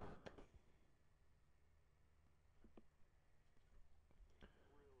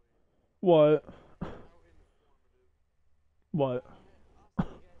 What? What?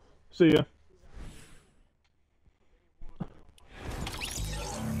 See ya.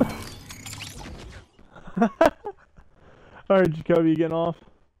 Alright, Jacoby, you getting off?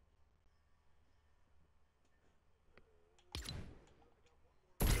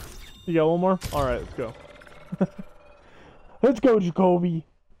 You got one more? Alright, let's go. Let's go, Jacoby!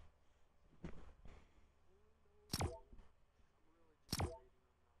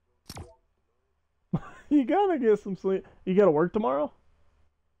 You gotta get some sleep. You gotta work tomorrow?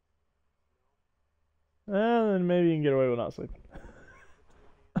 And then maybe you can get away with not sleeping.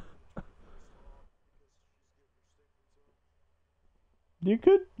 You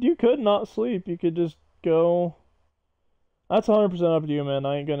could not sleep. You could just go. That's 100% up to you, man.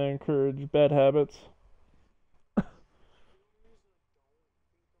 I ain't gonna encourage bad habits.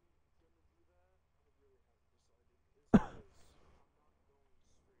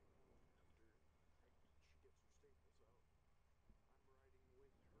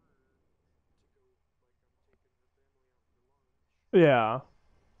 Yeah.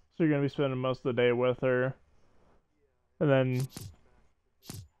 So you're gonna be spending most of the day with her. And then...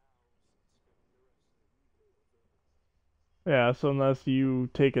 Yeah, so unless you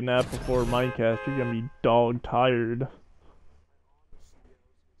take a nap before Minecast, you're gonna be dog tired.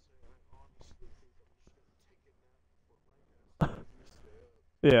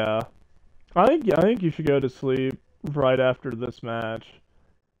 Yeah. I think you should go to sleep right after this match.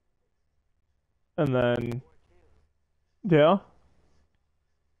 And then... Yeah?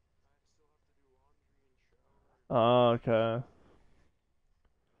 Oh, okay.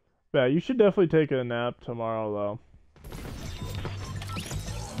 Yeah, you should definitely take a nap tomorrow, though.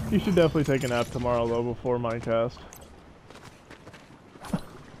 You should definitely take a nap tomorrow, though, before Minecast.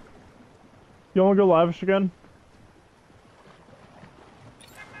 You wanna go lavish again?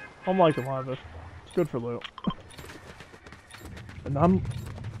 I'm liking lavish. It's good for loot. And I'm...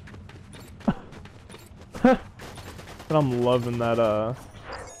 and I'm loving that,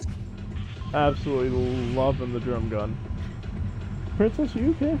 absolutely loving the drum gun. Princess, are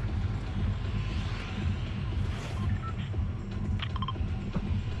you okay?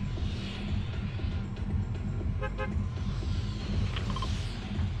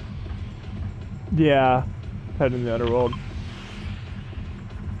 Yeah, head in the underworld.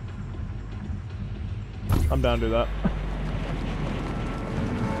 I'm down to do that.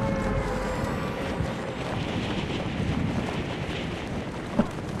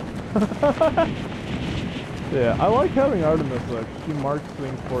 Yeah, I like having Artemis though. She marks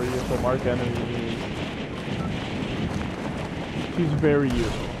things for you, so mark enemies. She's very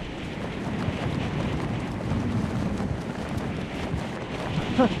useful.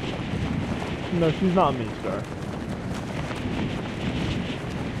 No, she's not me, Star.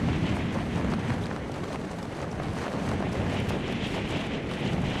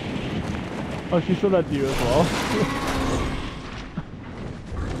 Oh, she said that to you as well.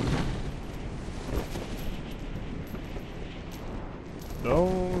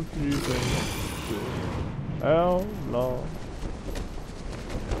 Don't you think how long?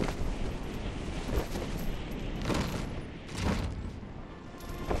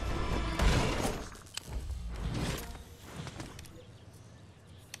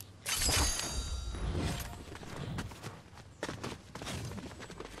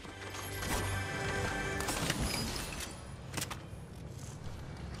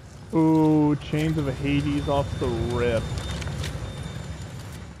 Ooh, Chains of Hades off the rip.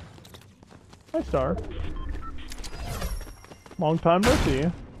 Hi, Star. Long time no see.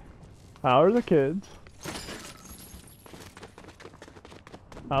 How are the kids?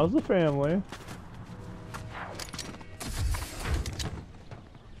 How's the family?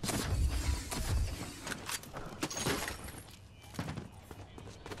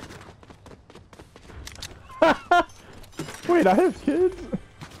 Wait, I have kids?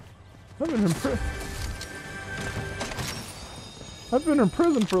 I've been in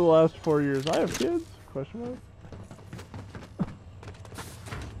prison for the last 4 years. I have kids? Question mark.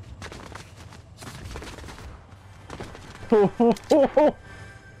 I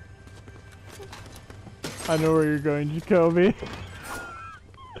know where you're going, Jacoby.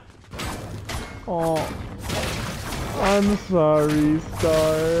 Oh, I'm sorry,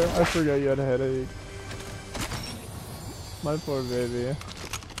 Star. I forgot you had a headache. My poor baby.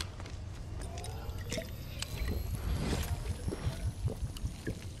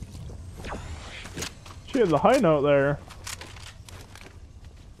 She has a high note there.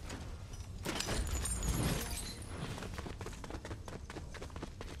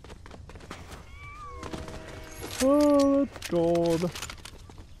 Oh, that's gold.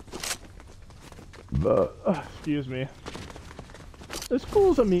 But, excuse me.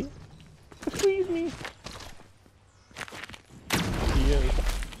 Excuse me. Excuse me. He is.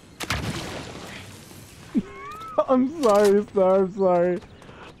 I'm sorry, Star. I'm sorry.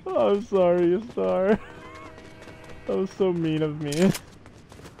 I'm sorry, Star. That was so mean of me.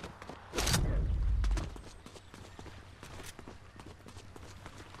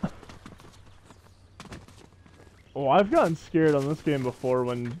 Oh, I've gotten scared on this game before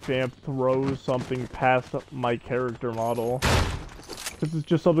when Vamp throws something past my character model. This is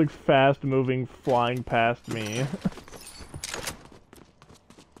just something fast moving, flying past me.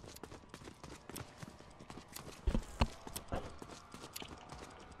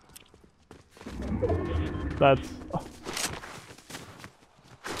 That's...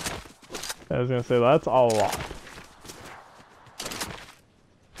 I was gonna say, that's a lot.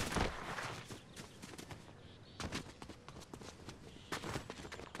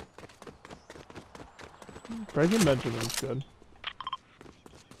 Breaking Benjamin's good.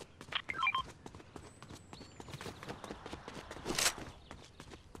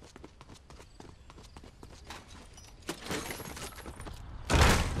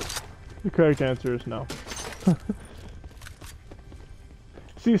 The correct answer is no.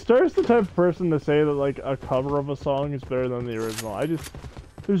 See, Star's the type of person to say that, like, a cover of a song is better than the original.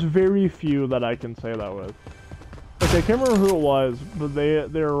 There's very few that I can say that with. Like, I can't remember who it was, but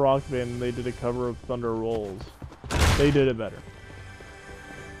they're a rock band and they did a cover of Thunder Rolls. They did it better.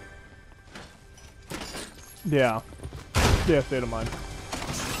 Yeah. Yeah, state of mind.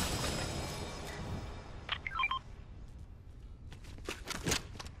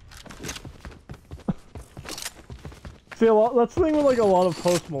 See, that's the thing with, like, a lot of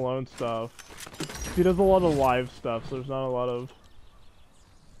Post Malone stuff. He does a lot of live stuff, so there's not a lot of...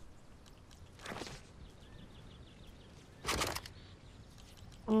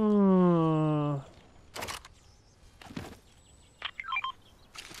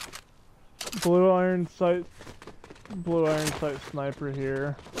 Blue iron sight sniper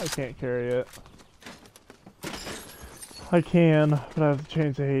here. I can't carry it. I can, but I have to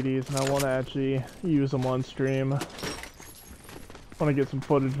change the Hades, and I want to actually use them on stream. I want to get some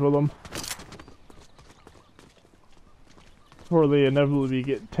footage with them before they inevitably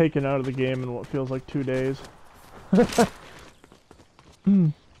get taken out of the game in what feels like 2 days.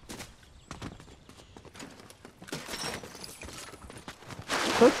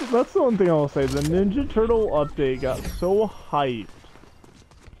 That's the one thing I'll say. The Ninja Turtle update got so hyped,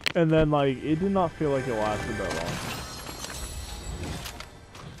 and then, like, it did not feel like it lasted that long.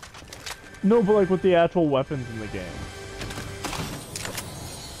 No, but, like, with the actual weapons in the game.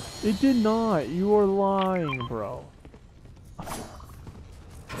 It did not. You are lying, bro.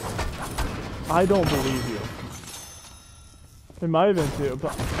 I don't believe you. It might have been too,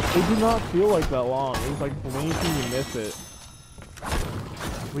 but it did not feel like that long. It was like blink and you miss it.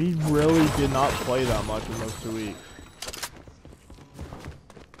 We really did not play that much in those 2 weeks.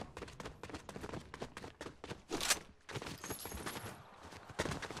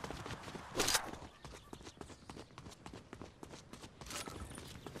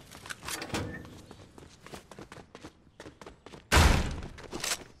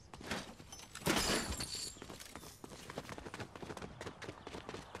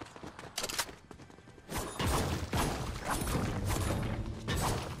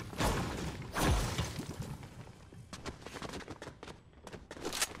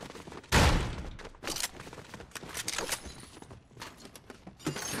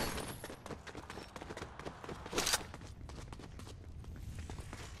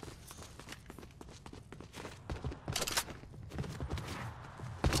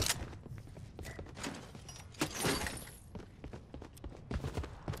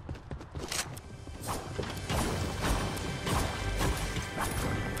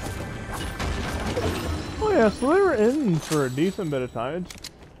 Yeah, so they were in for a decent bit of time.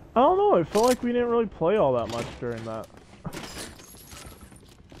 I don't know, I felt like we didn't really play all that much during that.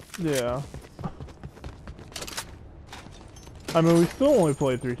 Yeah. I mean, we still only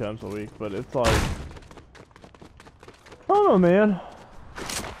play 3 times a week, but it's like... don't know, man.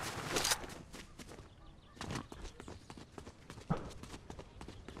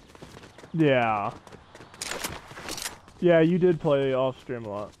 Yeah. Yeah, you did play off stream a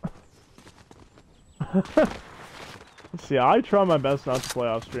lot. See, I try my best not to play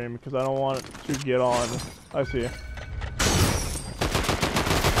off stream because I don't want it to get on. I see.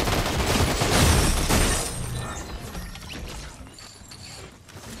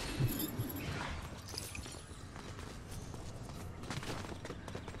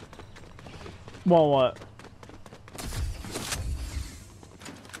 Want what?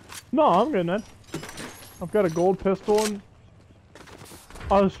 No, I'm good, man. I've got a gold pistol and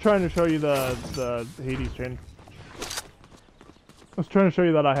I was trying to show you the Hades chain. I was trying to show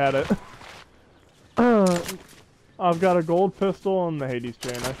you that I had it. I've got a gold pistol and the Hades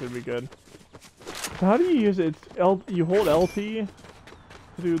chain. I should be good. So how do you use it? It's you hold LT to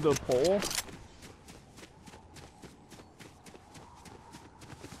do the pull.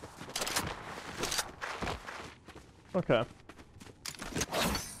 Okay.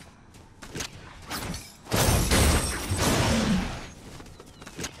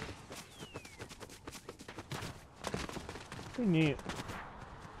 Pretty neat.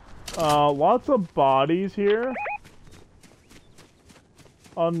 Lots of bodies here.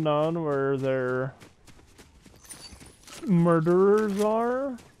 Unknown where their murderers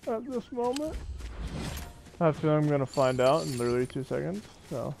are at this moment. I feel I'm gonna find out in literally 2 seconds,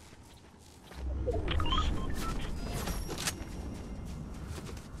 so.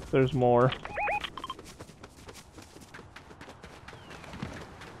 There's more.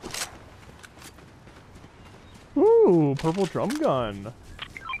 Ooh, purple drum gun.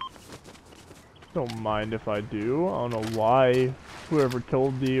 Don't mind if I do. I don't know why whoever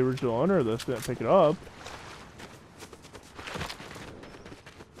killed the original owner of this didn't pick it up.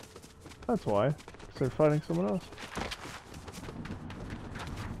 That's why. Because they're fighting someone else.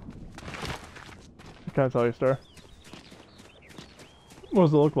 I can't tell you, Star. What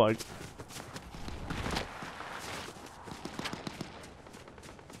does it look like?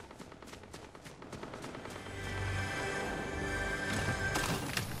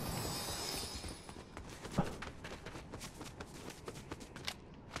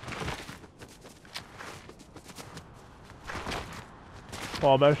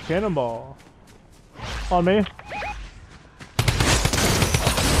 Wabash cannonball. On me.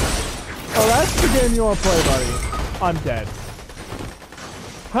 Oh, that's the game you want to play, buddy. I'm dead.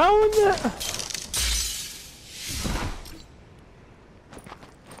 How in the...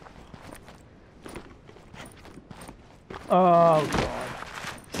 Oh, God.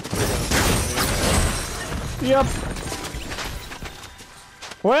 Yep.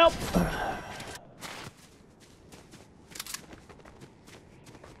 Well...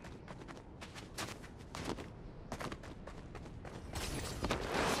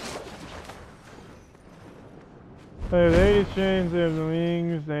 They have 80 chains, they have the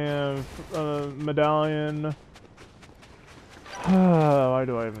wings, they have a medallion. Why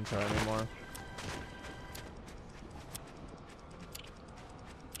do I even try anymore?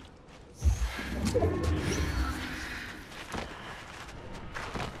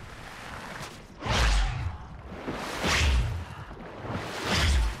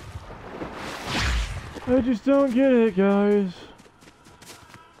 I just don't get it, guys.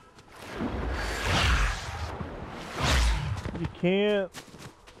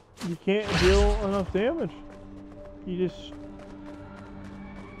 You can't deal enough damage. You just...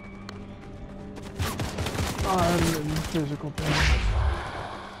 I'm in physical pain.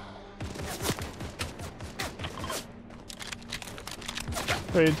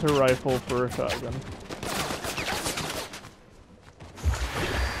 Trade to rifle for a shotgun.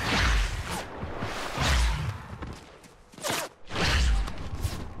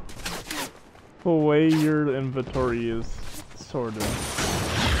 The way your inventory is sorted.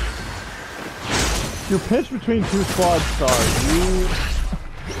 You're pinched between two squad stars.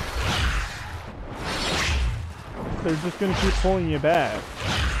 They're just gonna keep pulling you back.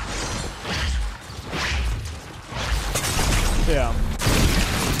 Yeah.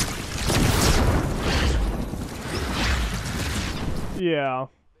 Yeah.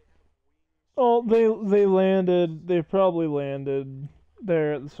 Oh, they landed. They probably landed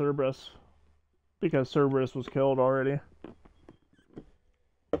there at the Cerberus because Cerberus was killed already.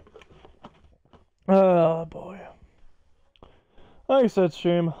 Oh boy. Like I said,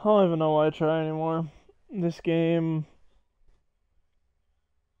 stream. I don't even know why I try anymore. This game,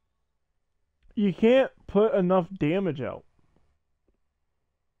 you can't put enough damage out.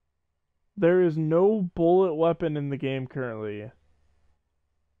 There is no bullet weapon in the game currently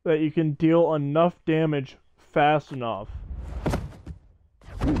that you can deal enough damage fast enough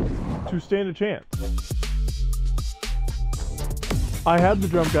to stand a chance. I had the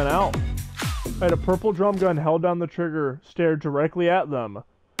drum gun out. I had a purple drum gun, held down the trigger, stared directly at them,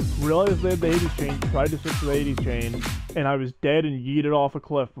 realized they had the 80s chain, tried to switch to the 80s chain, and I was dead and yeeted off a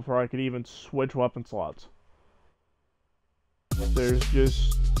cliff before I could even switch weapon slots.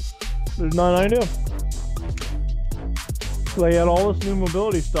 There's nothing I can do. So they had all this new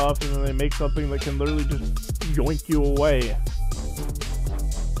mobility stuff, and then they make something that can literally just yoink you away.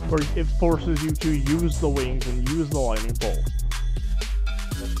 Or it forces you to use the wings and use the lightning bolt.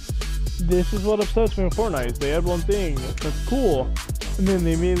 This is what upsets me with Fortnite. They had one thing that's cool, and then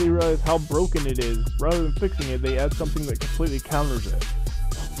they immediately realize how broken it is. Rather than fixing it, they add something that completely counters it.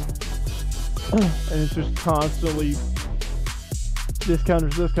 And it's just constantly this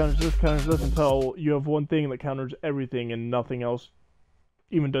counters this, counters this, counters this, until you have one thing that counters everything and nothing else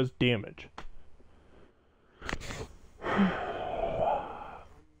even does damage.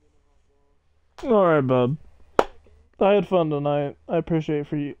 Alright, bub. I had fun tonight. I appreciate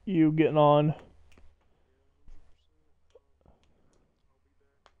for you getting on.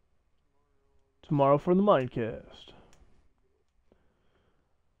 Tomorrow for the Mindcast.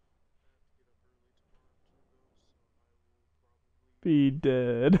 Be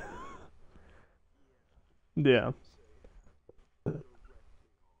dead. Yeah.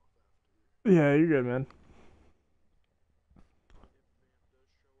 Yeah, you're good, man.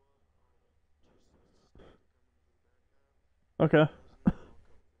 Okay.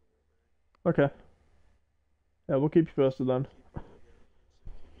 Okay. Yeah, we'll keep you posted then.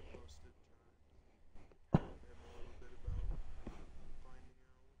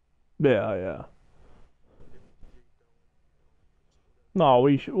 Yeah, yeah. No,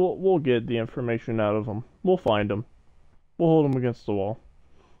 we'll get the information out of them. We'll find them. We'll hold them against the wall.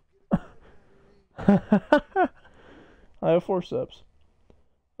 I have forceps.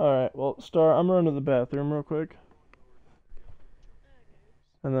 Alright, well, Star, I'm running to the bathroom real quick.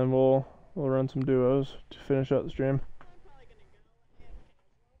 And then we'll run some duos to finish out the stream.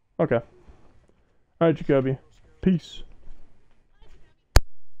 Okay. Alright, Jacoby. Peace.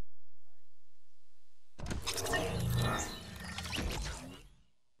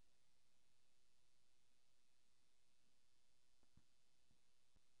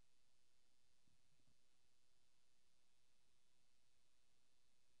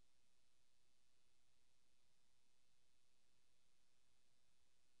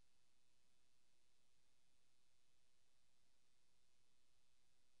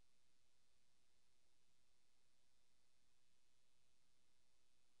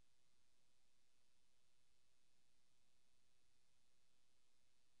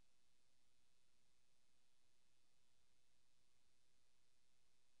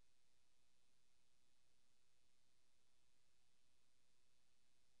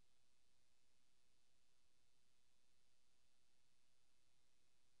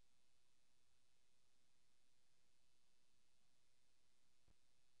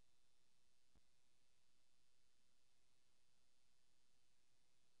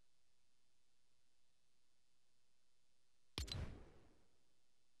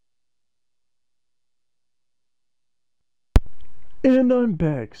 And I'm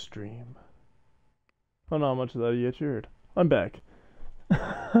back, stream. Oh, not much of that yet, you heard. I'm back.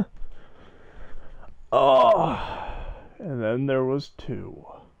 Oh, and then there was two.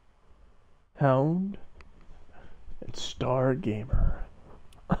 Hound and Star Gamer.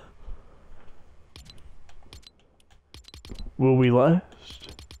 Will we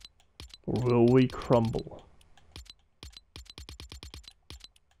last? Or will we crumble?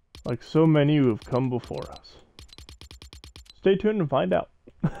 Like so many who have come before us. Stay tuned and find out.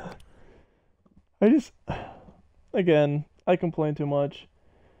 Again, I complain too much.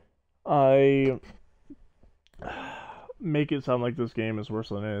 I make it sound like this game is worse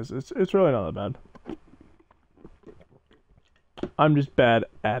than it is. It's really not that bad. I'm just bad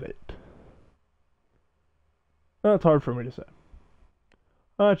at it. That's hard for me to say.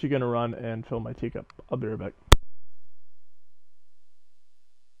 I'm actually gonna run and fill my teacup. I'll be right back.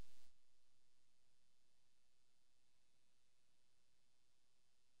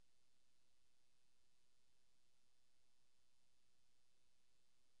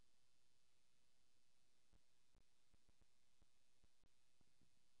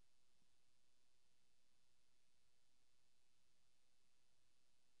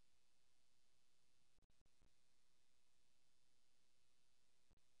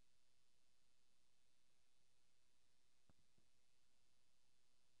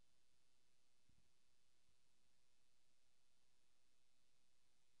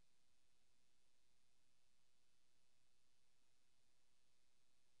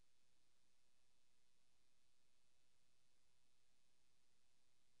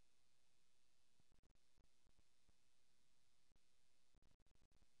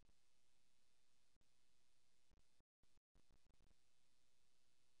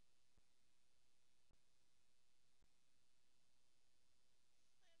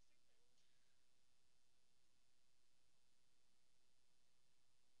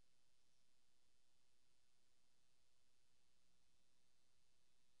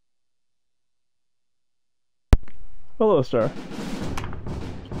 Hello, Star.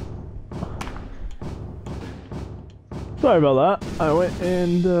 Sorry about that. I went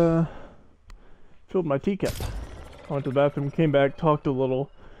and filled my teacup. I went to the bathroom, came back, talked a little.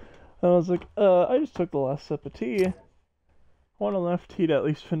 And I was like, I just took the last sip of tea. I want enough tea to at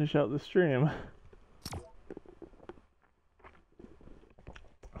least finish out the stream.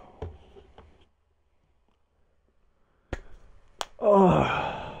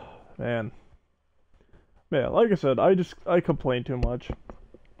 Oh, man. Yeah, like I said, I complain too much.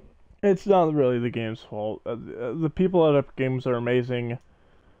 It's not really the game's fault. The people at Epic Games are amazing.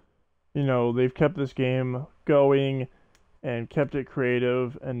 You know, they've kept this game going and kept it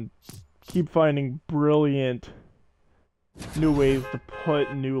creative and keep finding brilliant new ways to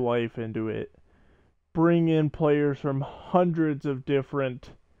put new life into it. Bring in players from hundreds of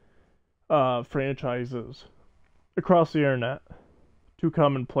different franchises across the internet to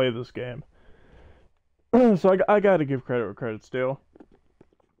come and play this game. So I gotta give credit where credit's due.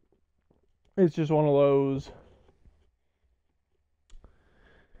 It's just one of those.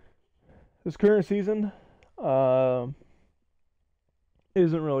 This current season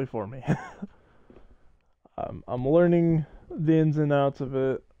isn't really for me. I'm learning the ins and outs of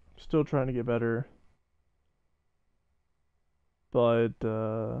it. Still trying to get better. But,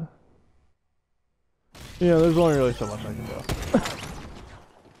 yeah, there's only really so much I can do.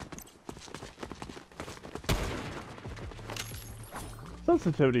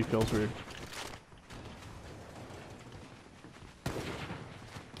 Sensitivity feels weird.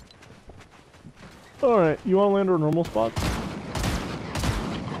 Alright, you want to land on normal spots?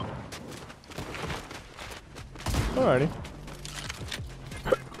 Alrighty.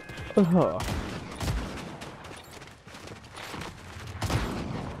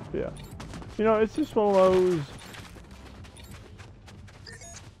 Yeah. You know, it's just one of those...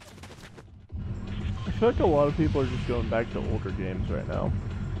 I feel like a lot of people are just going back to older games right now.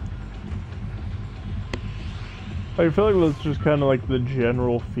 I feel like that's just kind of like the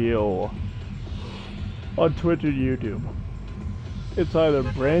general feel on Twitch and YouTube. It's either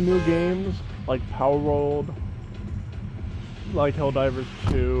brand new games, like Power World, like Helldivers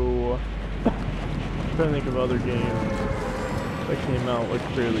 2, I'm trying to think of other games that came out like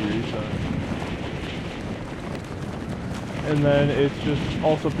fairly recent. And then it's just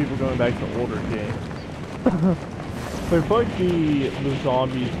also people going back to older games. So I feel like the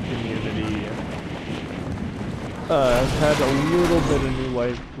zombies community has had a little bit of new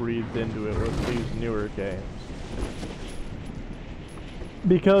life breathed into it with these newer games.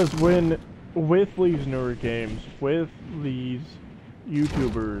 Because with these newer games, with these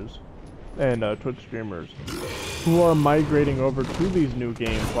YouTubers and Twitch streamers who are migrating over to these new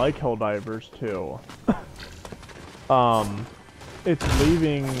games like Helldivers 2, it's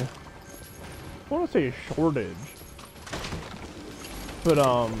leaving, I want to say a shortage, but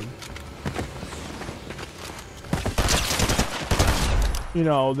you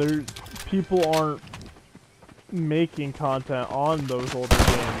know, people aren't making content on those older games.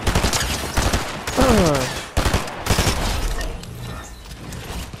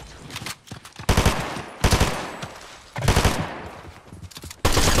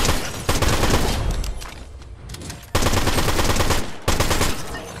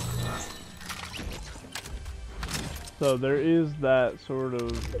 So there is that sort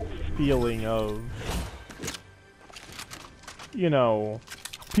of feeling of, you know,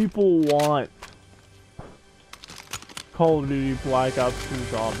 people want Call of Duty Black Ops 2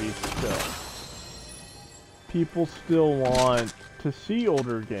 Zombies still. People still want to see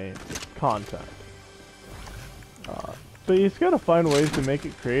older game content. But you just gotta find ways to make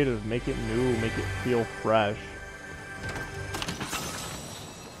it creative, make it new, make it feel fresh.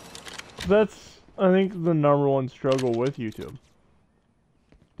 That's, I think, the #1 struggle with YouTube.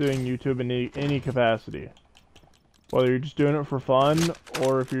 Doing YouTube in any capacity. Whether you're just doing it for fun,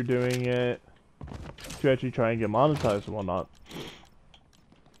 or if you're doing it to actually try and get monetized and whatnot.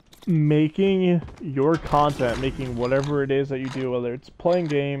 Making your content, making whatever it is that you do, whether it's playing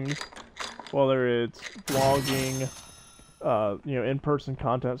games, whether it's vlogging, you know, in-person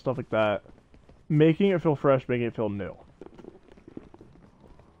content, stuff like that, making it feel fresh, making it feel new.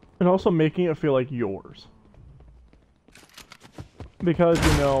 And also making it feel like yours. Because,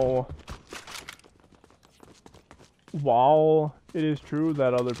 you know, while it is true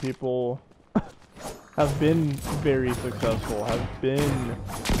that other people have been very successful, have been,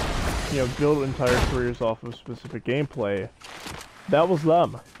 you know, built entire careers off of specific gameplay, that was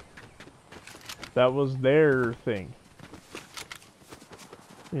them. That was their thing.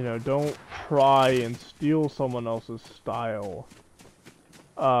 You know, don't try and steal someone else's style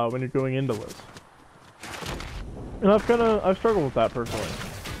when you're going into this. And I've struggled with that personally.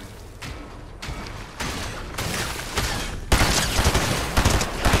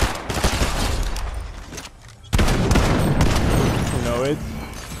 You know,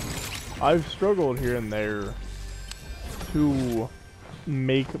 I've struggled here and there to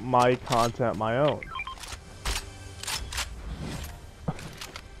make my content my own.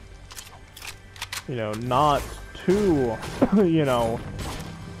 You know, not to, you know,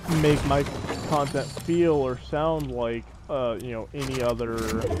 make my content feel or sound like, you know, any other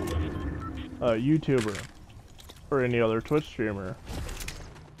YouTuber or any other Twitch streamer.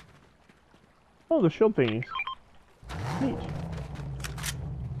 Oh, the shield thingies. Neat.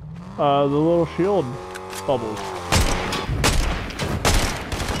 The little shield bubbles.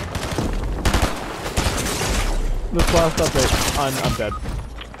 This last update, I'm dead.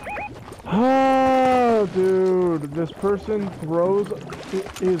 Oh, dude, this person throws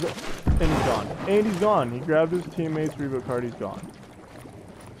his, and he's gone. And he's gone. He grabbed his teammate's reboot card, he's gone.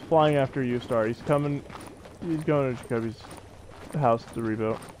 He's flying after you, Star. He's coming, he's going to Jacoby's house to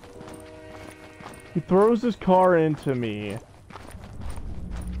reboot. He throws his car into me,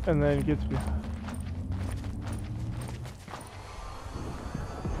 and then gets me.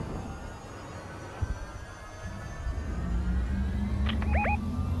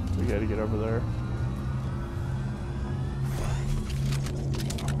 We gotta get over there.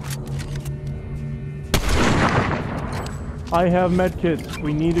 I have medkits.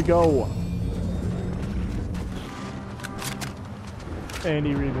 We need to go. And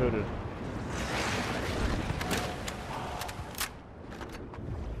he rebooted.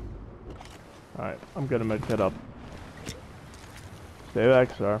 Alright, I'm gonna medkit up. Stay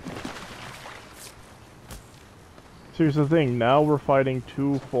back, sir. So here's the thing, now we're fighting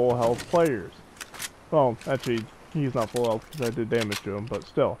two full health players. Well, actually, he's not full health because I did damage to him, but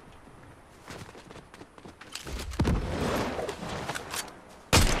still.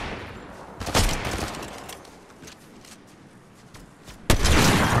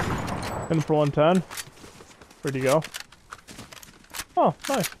 In for 110. Where'd he go? Oh,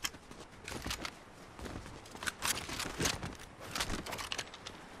 nice.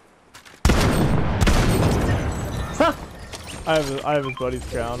 I have his buddy's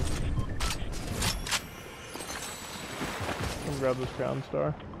crown. Come grab this crown,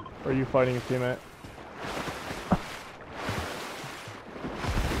 Star. Or are you fighting his teammate?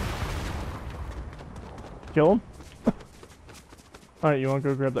 Kill him? Alright, you wanna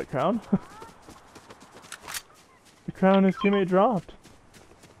go grab that crown? The crown his teammate dropped.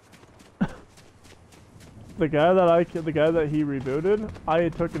 The guy that he rebooted, I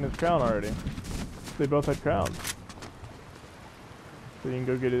had taken his crown already. They both had crowns. So you can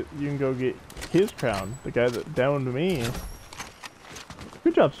go get it. You can go get his crown. The guy that downed me.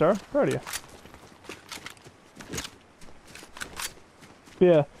 Good job, Star. Proud of you.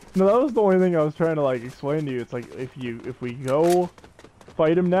 Yeah. No, that was the only thing I was trying to like explain to you. It's like if we go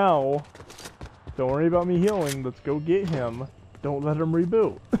fight him now, don't worry about me healing. Let's go get him. Don't let him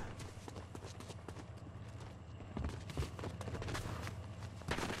reboot.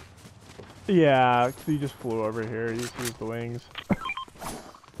 Yeah, so he just flew over here. He just used the wings.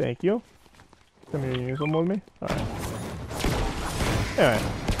 Thank you. Come here and use them with me. Alright. Anyway.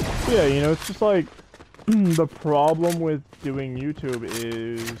 Yeah, you know, it's just like the problem with doing YouTube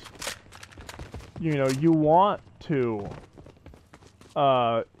is, you know, you want to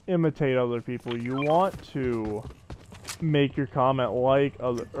imitate other people. You want to make your comment like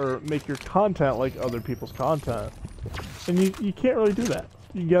other, or make your content like other people's content. And you can't really do that.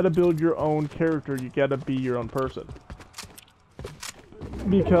 You gotta build your own character. You gotta be your own person.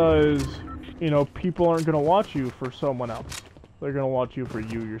 Because, you know, people aren't gonna watch you for someone else. They're gonna watch you for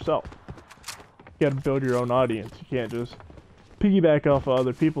you yourself. You gotta build your own audience. You can't just piggyback off of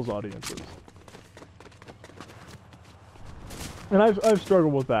other people's audiences. And I've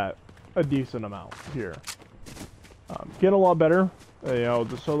struggled with that a decent amount here. Getting a lot better. You know,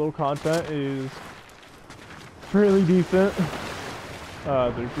 the solo content is fairly decent.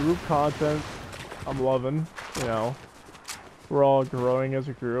 The group content, I'm loving, you know. We're all growing as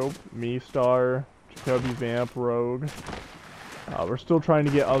a group. Me, Star, Jacoby, Vamp, Rogue. We're still trying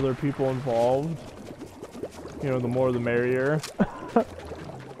to get other people involved. You know, the more the merrier.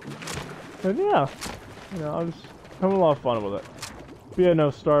 And yeah, you know, I'm just having a lot of fun with it. But yeah,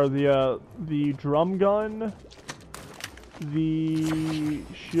 no, Star, the drum gun, the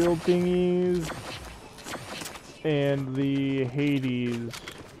shield thingies, and the Hades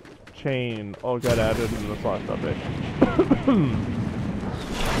chain all got added in this last update.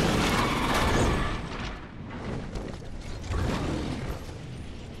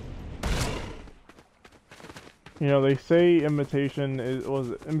 You know, they say imitation's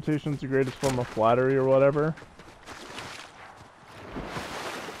the greatest form of flattery or whatever.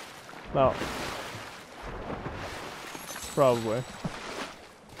 No. Probably.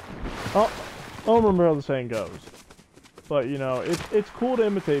 I don't remember how the saying goes. But, you know, it's cool to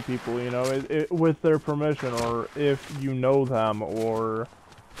imitate people, you know, with their permission, or if you know them, or,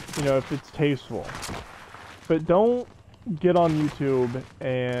 you know, if it's tasteful. But don't get on YouTube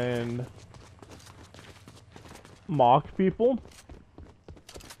and mock people.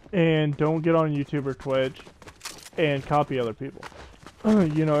 And don't get on YouTube or Twitch and copy other people.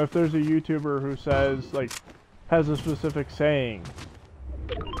 You know, if there's a YouTuber who says, like, has a specific saying.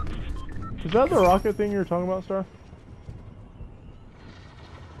 Is that the rocket thing you're talking about, Star?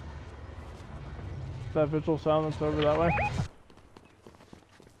 That visual sound that's over that way?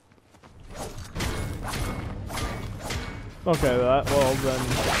 Okay, well then,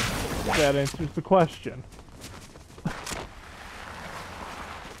 that answers the question.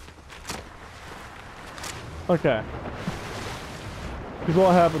 Okay. Because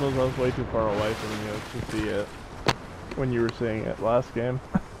what happened was I was way too far away from you to see it when you were seeing it last game.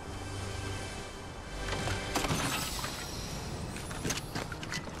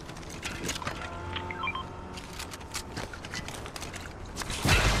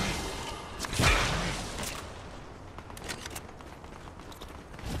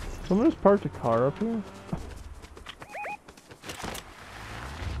 Someone just parked a car up here?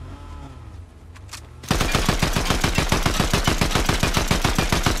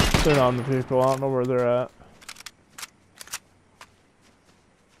 They're not on the vehicle, I don't know where they're at.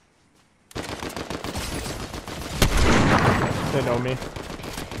 They know me.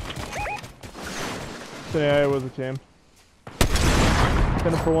 Say I was a team.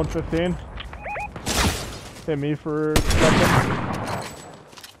 Hit him for 115. Hit me for something.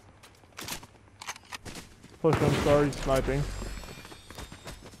 Push him, Star, he's sniping.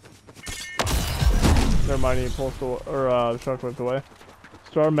 Never mind, he pulls the shockwave away.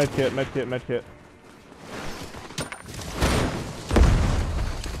 Star, medkit, medkit, medkit.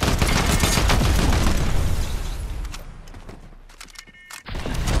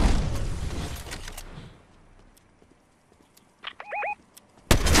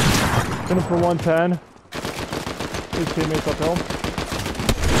 Hit him for 110. His teammates uphill.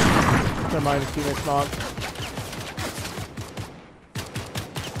 Never mind, his teammates not.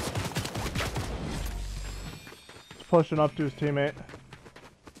 He's pushing up to his teammate.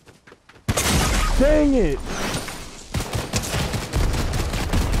 Dang it!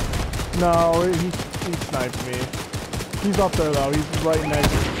 No, he sniped me. He's up there though, he's right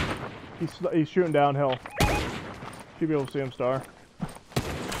next. He's shooting downhill. Should be able to see him, Star.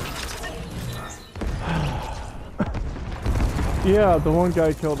 Yeah, the one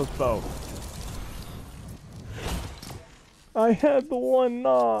guy killed us both. I had the one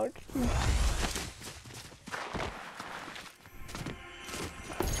knocked.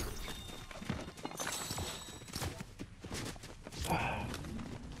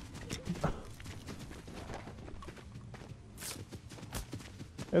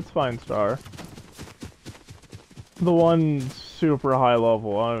 It's fine, Star. The one super high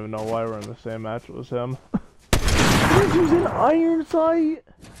level, I don't even know why we're in the same match with him. He's using iron sight!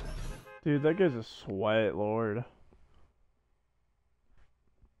 Dude, that guy's a sweat lord.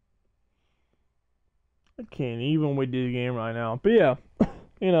 I can't even with this game right now. But yeah,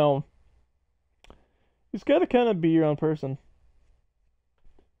 you know, you just gotta kind of be your own person.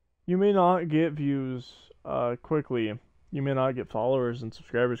 You may not get views quickly. You may not get followers and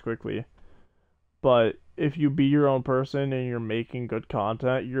subscribers quickly. But if you be your own person and you're making good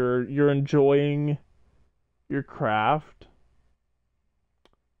content, you're enjoying your craft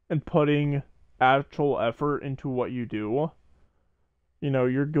and putting actual effort into what you do, you know,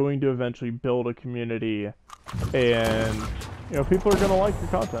 you're going to eventually build a community, and, you know, people are going to like your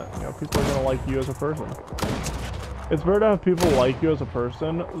content. You know, people are going to like you as a person. It's better to have people like you as a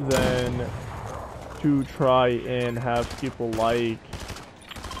person than to try and have people like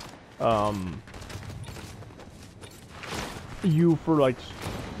you for like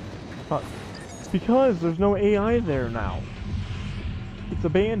because there's no AI there now. It's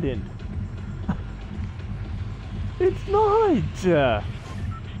abandoned. It's not.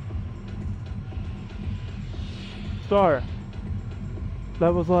 Star,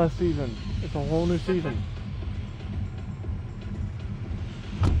 that was last season. It's a whole new season.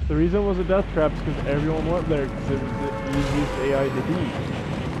 The reason it was a death trap is because everyone went there because it was the easiest AI to beat.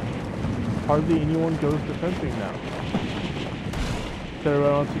 Hardly anyone goes to fencing now.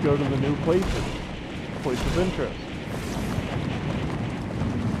 Everyone wants to go to the new places. Place of interest.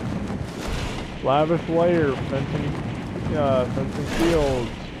 Lavish Lair, fencing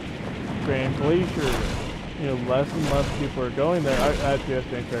fields, Grand Glacier. You know, less and less people are going there. Actually, I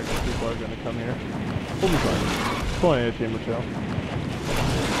think people are going to come here. We'll be fine. 20 team or so.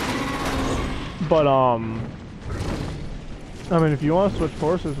 But, I mean, if you want to switch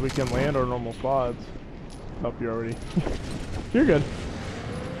courses, we can land our normal spots. Oh, you're already... You're good.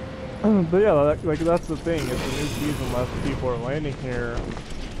 But yeah, that's the thing. It's a new season, less people are landing here.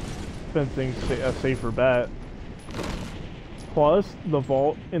 Fencing's a safer bet. Plus, the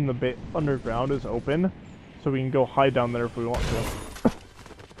vault in the underground is open, so we can go hide down there if we want to.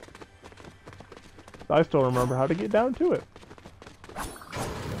 I still remember how to get down to it.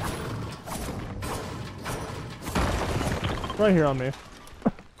 Right here on me.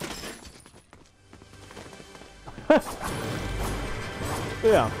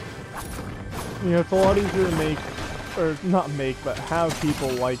 Yeah. You know, it's a lot easier to make, or not make, but have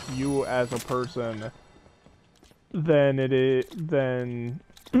people like you as a person than it is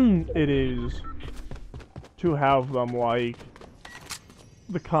to have them like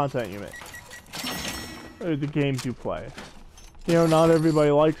the content you make, or the games you play. You know, not everybody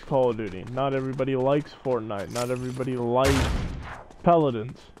likes Call of Duty. Not everybody likes Fortnite. Not everybody likes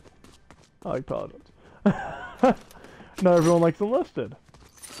Paladins. I like Paladins. Not everyone likes Enlisted.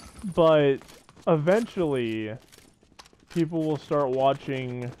 But eventually, people will start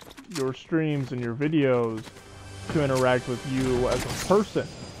watching your streams and your videos to interact with you as a person,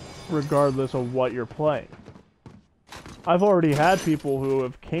 regardless of what you're playing. I've already had people who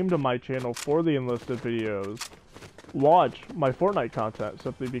have came to my channel for the Enlisted videos watch my Fortnite content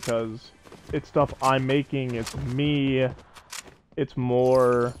simply because it's stuff I'm making, it's me, it's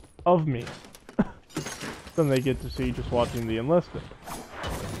more of me than they get to see just watching the Enlisted.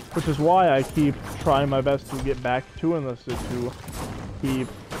 Which is why I keep trying my best to get back to Enlisted, to keep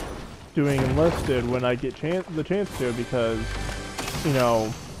doing Enlisted when I get the chance to, because, you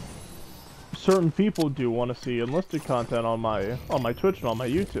know, certain people do want to see Enlisted content on my Twitch and on my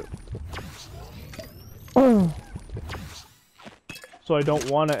YouTube. So I don't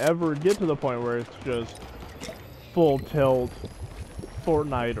want to ever get to the point where it's just full tilt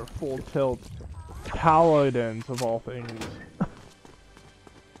Fortnite or full tilt Paladins of all things.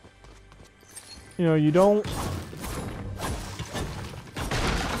 You know, you don't...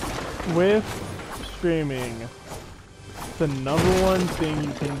 With streaming, the number one thing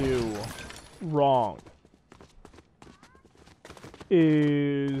you can do wrong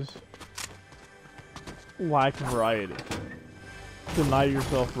is lack variety. Deny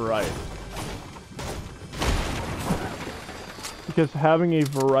yourself variety. Because having a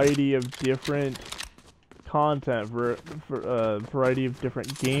variety of different content, variety of different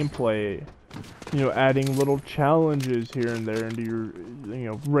gameplay, you know, adding little challenges here and there into your, you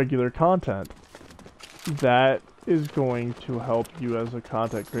know, regular content, that is going to help you as a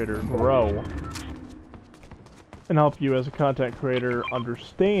content creator grow and help you as a content creator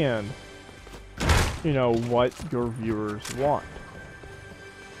understand, you know, what your viewers want.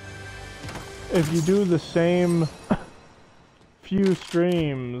 If you do the same few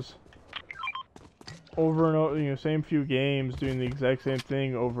streams over and over, you know, same few games, doing the exact same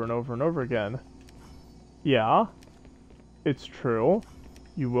thing over and over and over again, yeah, it's true.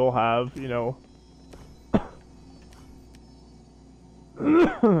 You will have, you know,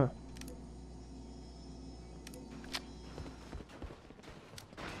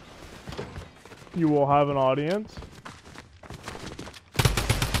 you will have an audience.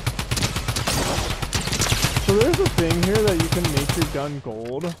 So there's a thing here that you can make your gun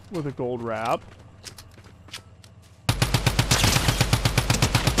gold with a gold wrap.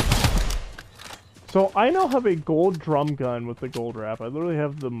 So I now have a gold drum gun with the gold wrap. I literally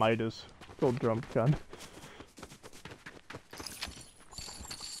have the Midas gold drum gun.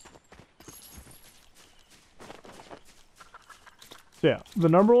 So yeah, the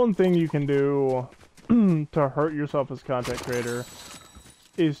number one thing you can do to hurt yourself as a content creator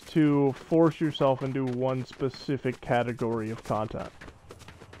is to force yourself into one specific category of content.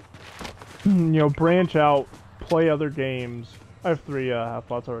 You know, branch out, play other games. I have 3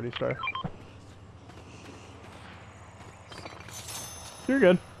 half-bots already, sorry. You're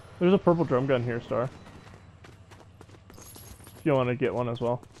good. There's a purple drum gun here, Star. If you want to get one as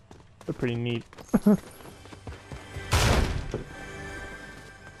well. They're pretty neat.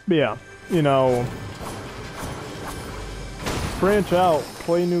 But yeah, you know, branch out,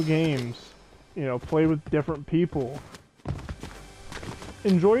 play new games, you know, play with different people.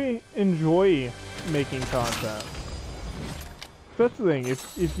 Enjoy making content. That's the thing,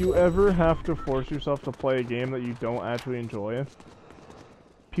 if you ever have to force yourself to play a game that you don't actually enjoy,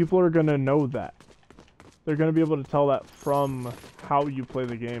 people are gonna know that. They're gonna be able to tell that from how you play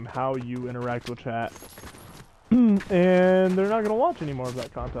the game, how you interact with chat. And they're not gonna watch any more of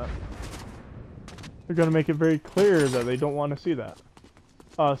that content. They're gonna make it very clear that they don't want to see that.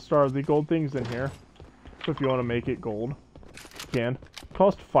 Star, the gold thing's in here. So if you want to make it gold, you can. It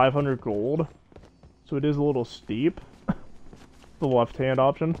costs 500 gold. So it is a little steep. The left-hand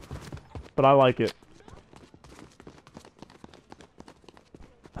option. But I like it.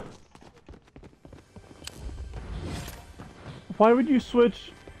 Why would you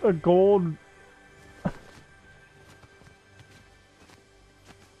switch a gold...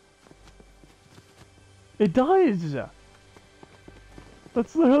 It dies!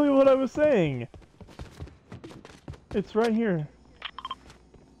 That's literally what I was saying. It's right here.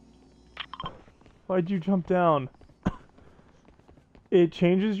 Why'd you jump down? It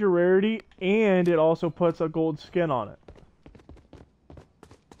changes your rarity, and it also puts a gold skin on it.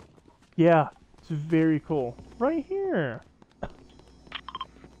 Yeah, it's very cool. Right here.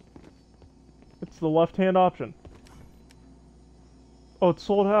 It's the left-hand option. Oh, it's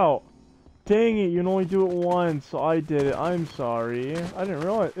sold out. Dang it, you can only do it once, so I did it. I'm sorry. I didn't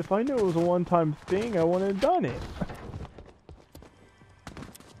realize. If I knew it was a one-time thing, I wouldn't have done it.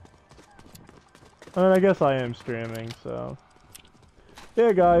 I mean, I guess I am streaming, so...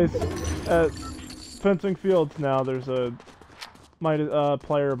 Yeah, guys. At Fencing Fields now, there's a...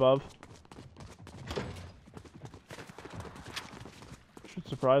 player above. Should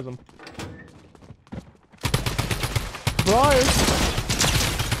surprise him. Surprise!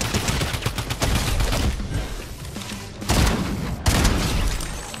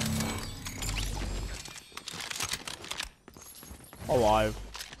 Alive.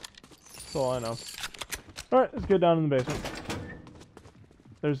 That's all I know. Alright, let's get down in the basement.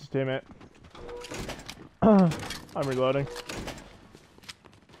 There's his teammate. I'm reloading.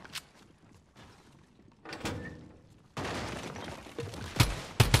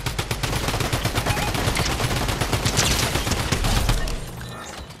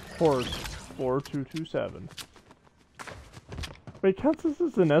 Horse 4227. Wait, counts this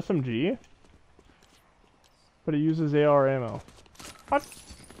as an SMG? But it uses AR ammo. What?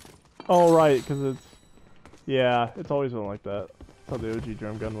 Oh, right, because it's... Yeah, it's always been like that. That's how the OG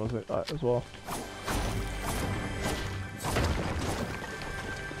drum gun was as well.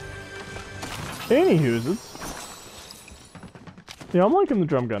 Anywho's, it's... Yeah, I'm liking the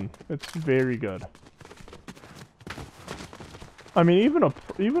drum gun. It's very good. I mean, even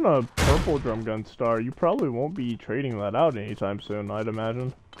a purple drum gun star, you probably won't be trading that out anytime soon, I'd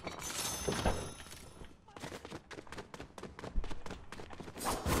imagine.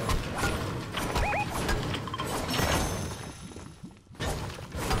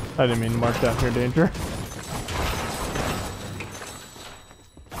 I didn't mean to mark down here, danger.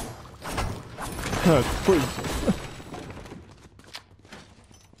 Please.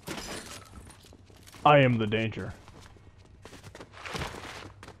 I am the danger.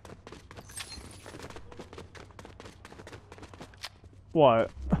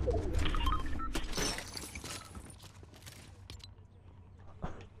 What?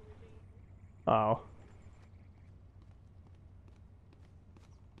 Oh.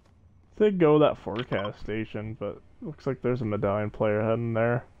 They go that forecast station, but looks like there's a medallion player heading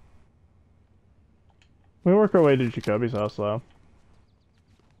there. We work our way to Jacoby's house though.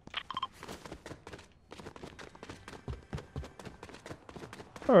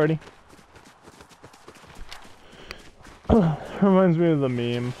 Alrighty. Reminds me of the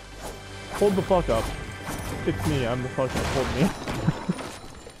meme. Hold the fuck up. It's me, I'm the fuck up, hold me.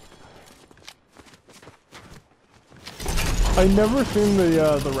 I never seen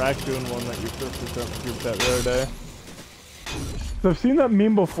the raccoon one that your sister sent me group chat the other day. So I've seen that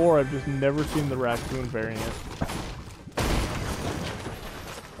meme before, I've just never seen the raccoon variant.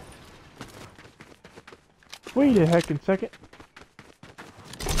 Wait a heckin' second.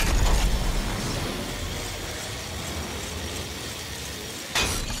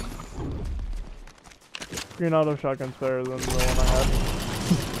 Green auto shotgun's better than the one I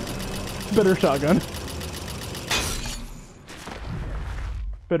had. Better shotgun.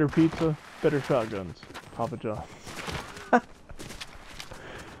 Better pizza, better shotguns. Papa John's.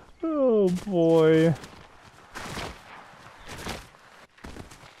 Oh boy.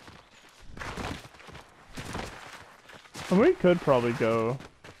 And we could probably go.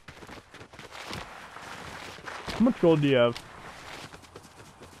 How much gold do you have?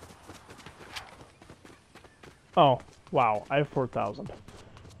 Oh, wow. I have 4,000.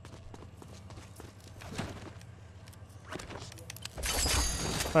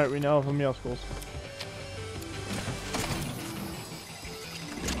 Alright, we now have a meal schools.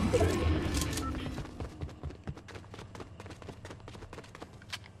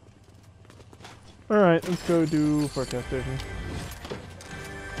 let's go do forecast station.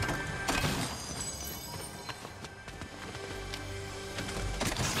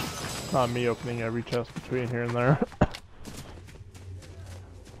 Not me opening every chest between here and there.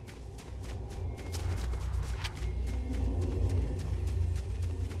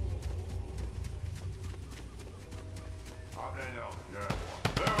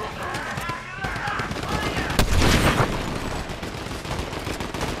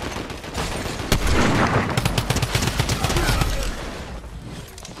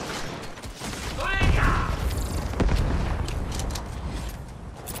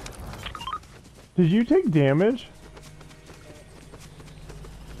 Did you take damage?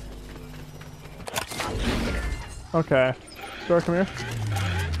 Okay. Star, come here.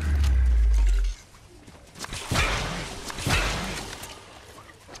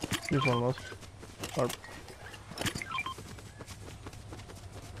 Use one of those. Or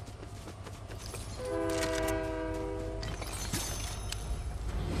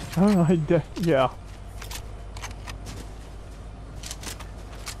oh, I did. Yeah.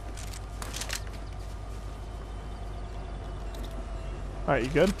 Alright, you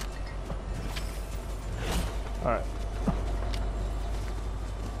good? Alright.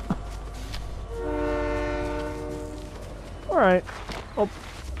 Alright. Oh.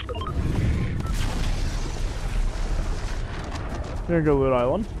 There go, Loot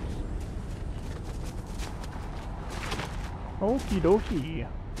Island. Okie dokie.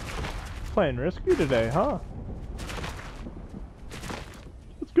 Playing risky today, huh?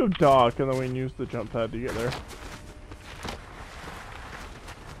 Let's go dock and then we can use the jump pad to get there.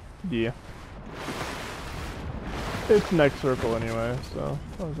 Yeah. It's next circle anyway, so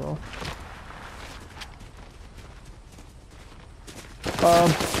might as well.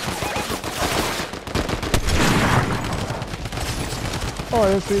 Oh,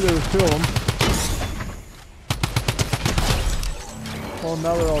 I didn't see there was two of them. Well,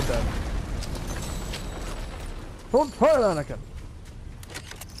 now they're all dead. Don't fire, Anakin!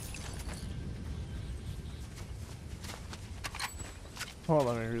 Hold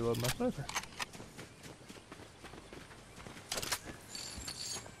on, let me reload my sniper.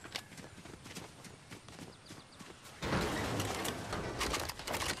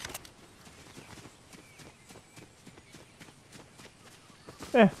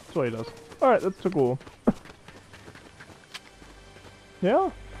 That's what he does. Alright, that's so cool.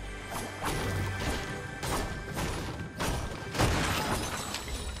 Yeah?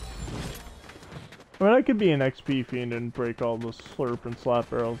 I mean, I could be an XP fiend and break all the slurp and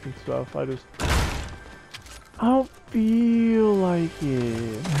slap barrels and stuff. I don't feel like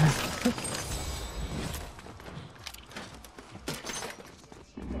it.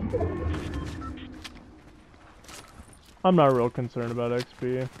 I'm not real concerned about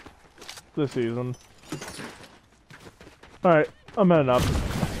XP this season. Alright, I'm heading up.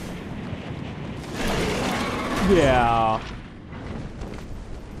 Yeah.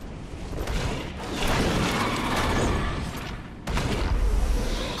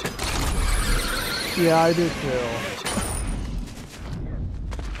 Yeah, I do too.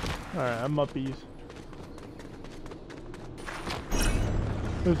 Alright, I'm uppies.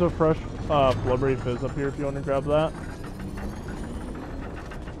 There's a fresh Flubbery Fizz up here if you want to grab that.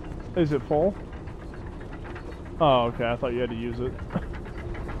 Is it full? Oh, okay, I thought you had to use it.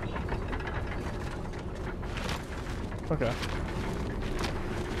 Okay.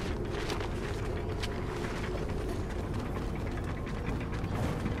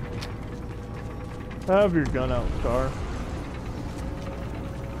 Have your gun out, Star.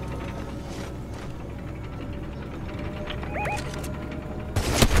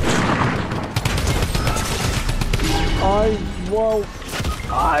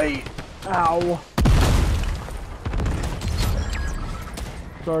 Ow.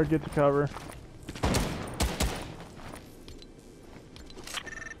 Star, get to cover.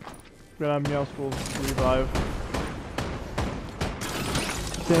 Gonna have Meowscles revive.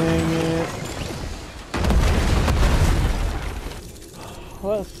 Dang it.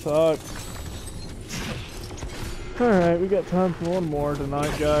 That sucks. Alright, we got time for one more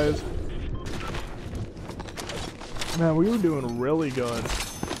tonight, guys. Man, we were doing really good.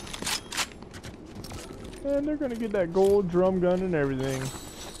 And they're gonna get that gold drum gun and everything.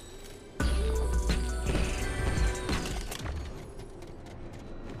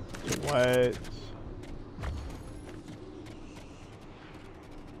 What?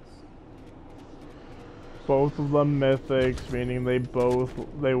 Both of them mythics, meaning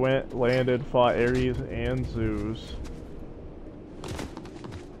they went, landed, fought Ares and Zeus.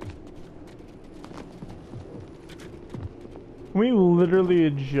 We literally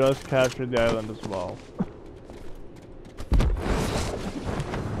just captured the island as well.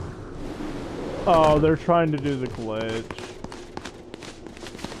 Oh, they're trying to do the glitch.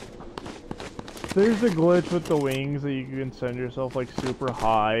 There's a glitch with the wings that you can send yourself like super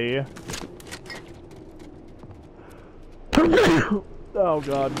high. Oh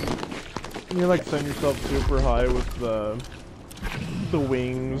god. You like send yourself super high with the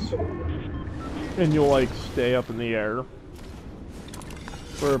wings, and you'll like stay up in the air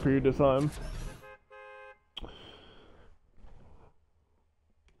for a period of time.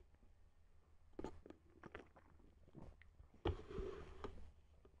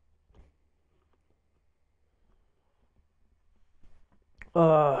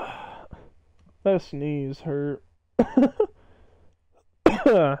 That sneeze hurt.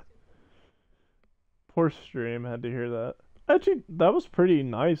 Poor stream, had to hear that. Actually, that was pretty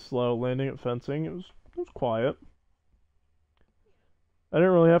nice, though, landing at fencing. It was quiet. I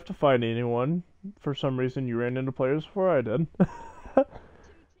didn't really have to fight anyone. For some reason, you ran into players before I did.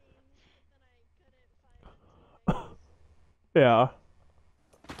 Yeah.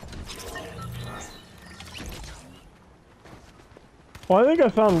 Well, I think I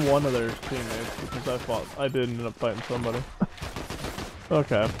found one of their teammates because I did end up fighting somebody.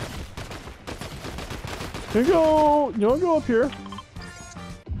 Okay. You wanna go up here?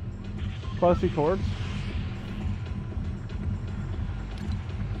 Classy chords.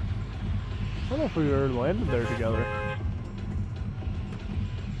 I don't know if we ever landed there together.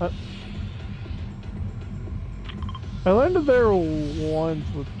 I landed there once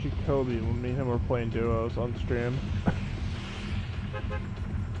with Jacoby when me and him were playing duos on stream.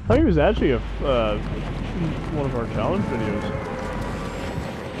 I think it was actually one of our challenge videos.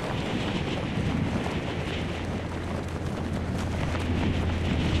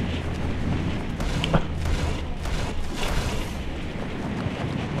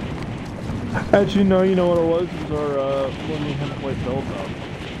 Actually, no, you know what it was? It was our, when we had to play build up.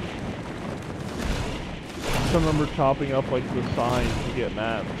 I remember chopping up, like, the signs to get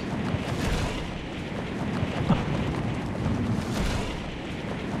maps.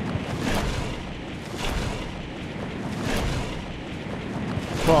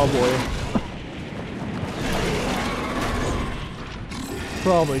 Probably.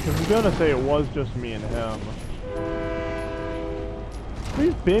 Probably, because I'm gonna say it was just me and him.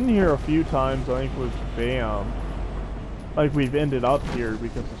 We've been here a few times, I think, with BAM. Like, we've ended up here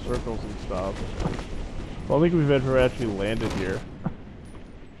because of circles and stuff. I don't think we've ever actually landed here.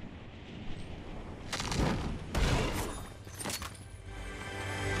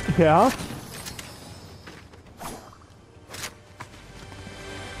 Yeah?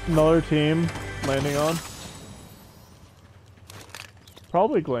 Another team landing on?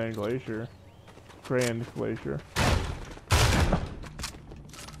 Probably Grand Glacier.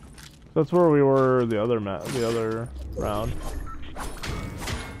 That's where we were the other round.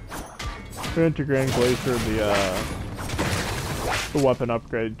 We went to Grand Glacier, the weapon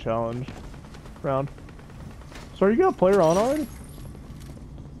upgrade challenge round. So are you got a player on already?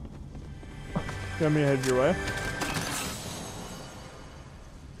 You want me to head your way?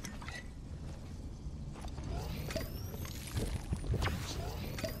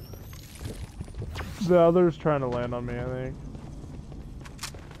 The other's trying to land on me, I think.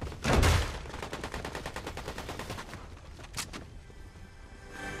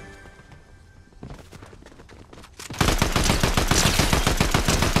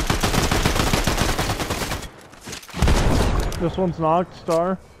 This one's knocked,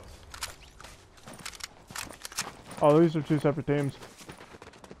 Star. Oh, these are two separate teams.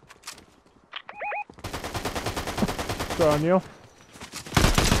 Star on you.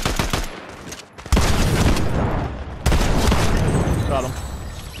 Got him.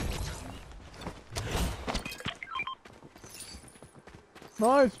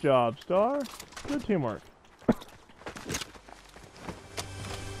 Nice job, Star. Good teamwork.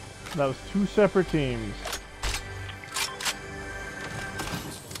 That was two separate teams.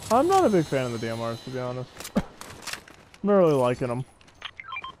 I'm not a big fan of the DMRs, to be honest. I'm not really liking them.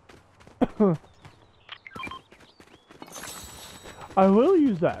 I will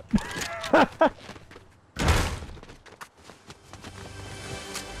use that.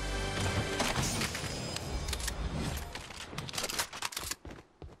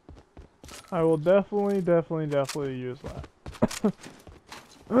 I will definitely use that.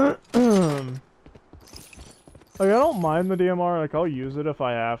 Like, I don't mind the DMR, like, I'll use it if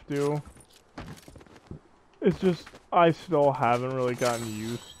I have to. It's just, I still haven't really gotten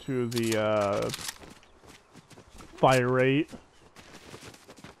used to the, fire rate.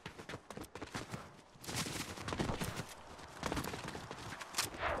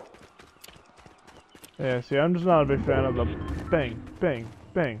 Yeah, see, I'm just not a big fan of the bang, bang,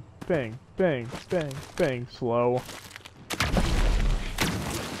 bang, bang, bang, bang, bang, slow.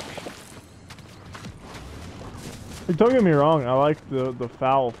 Don't get me wrong, I like the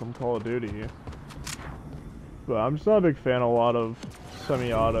foul from Call of Duty. But I'm just not a big fan of a lot of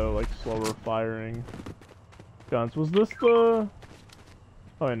semi-auto, like, slower firing guns. Was this the...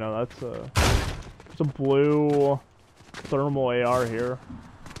 Oh, wait, no, that's a... It's a blue thermal AR here.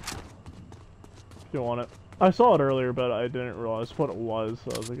 If you want it. I saw it earlier, but I didn't realize what it was,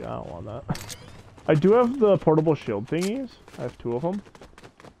 so I was like, I don't want that. I do have the portable shield thingies. I have 2 of them.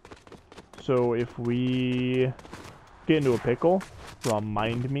 So if we get into a pickle,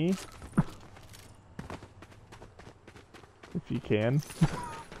 remind me. If you can.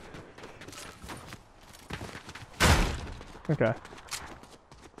 Okay.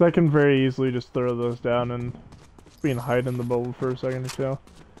 I can very easily just throw those down and we can hide in the bubble for a second or so.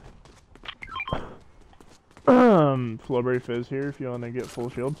 Flowberry Fizz here if you want to get full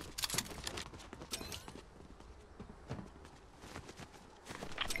shield.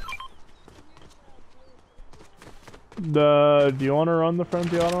 Do you want to run the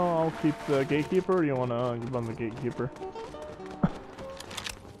frenzy auto? I'll keep the gatekeeper, or do you want to run the gatekeeper?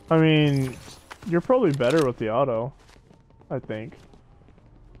 I mean, you're probably better with the auto, I think.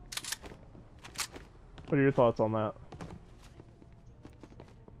 What are your thoughts on that?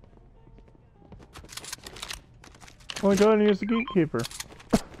 Well, go ahead and use the gatekeeper.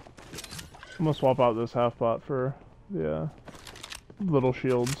 I'm gonna swap out this half bot for the little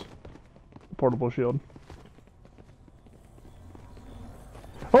shields, portable shield.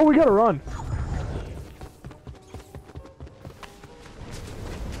 Oh, we gotta run!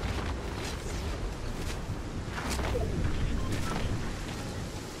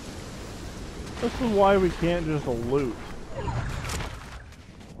 This is why we can't just loot.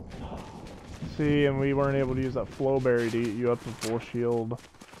 See, and we weren't able to use that flowberry to get you up to full shield.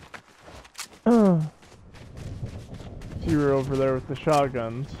 So you were over there with the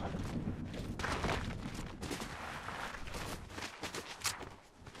shotguns.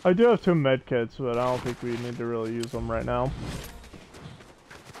 I do have 2 medkits, but I don't think we need to really use them right now.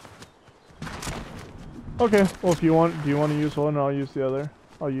 Okay, well if you want, do you want to use one? I'll use the other.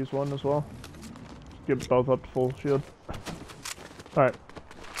 I'll use one as well. Get both up to full shield. Alright.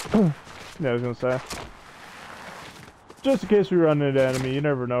 Yeah, I was gonna say. Just in case we run into enemy, you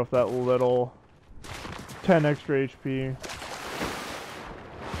never know if that little 10 extra HP.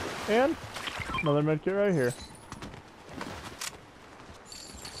 And another medkit right here.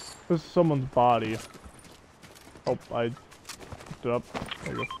 This is someone's body. Oh, I picked it up.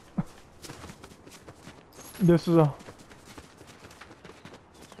 There you go. This is a...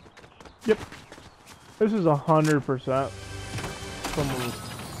 Yep. This is 100% someone was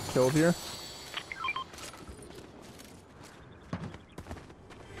killed here.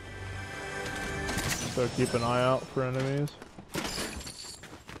 So keep an eye out for enemies.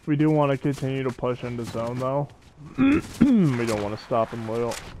 We do want to continue to push into zone though. We don't want to stop and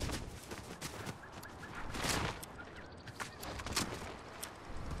loot.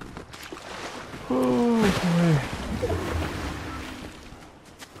 Oh boy.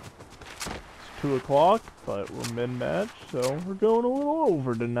 It's 2 o'clock, but we're mid-match, so we're going a little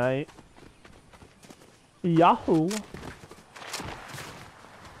over tonight. Yahoo!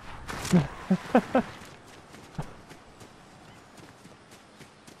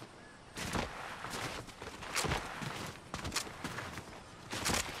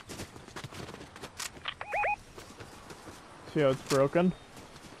 See how it's broken?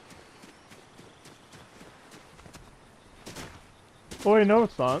 Oh wait, no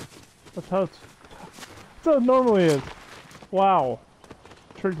it's not. That's how it's... That's how it normally is. Wow.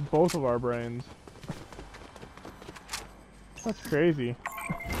 Tricked both of our brains. That's crazy.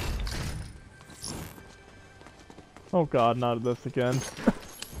 Oh god, not this again.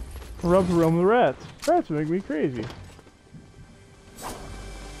 Rub the room with rats. Rats make me crazy.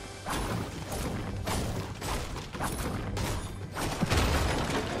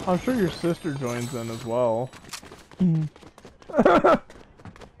 I'm sure your sister joins in as well.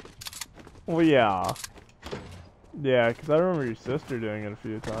 Well, yeah. Yeah, because I remember your sister doing it a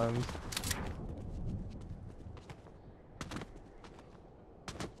few times.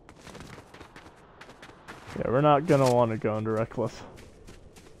 Yeah, we're not gonna want to go into Reckless.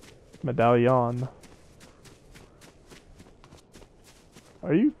 Medallion.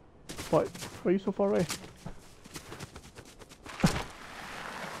 Are you... Why are you so far away?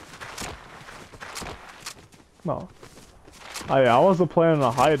 No. I wasn't planning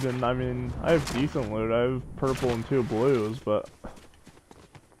on hiding. I mean, I have decent loot. I have purple and 2 blues, but...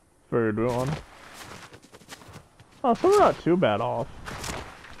 Figured we want. Oh, so we're not too bad off.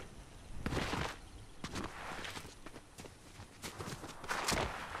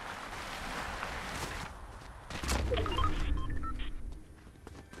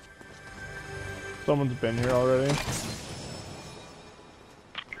 Someone's been here already.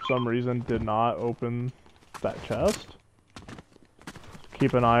 For some reason, did not open that chest.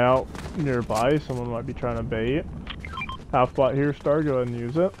 Keep an eye out nearby. Someone might be trying to bait. Half bot here, Star. Go ahead and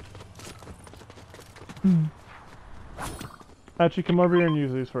use it. Actually, come over here and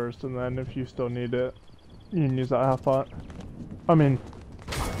use these first, and then if you still need it, you can use that half pot. I mean,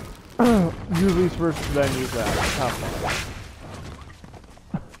 use these first, then use that half pot.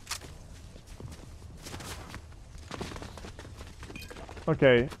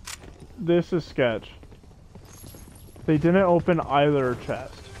 Okay, this is sketch. They didn't open either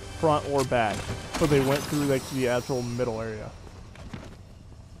chest, front or back, but they went through like the actual middle area.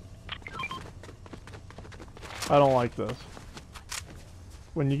 I don't like this.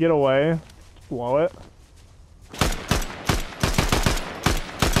 When you get away, blow it.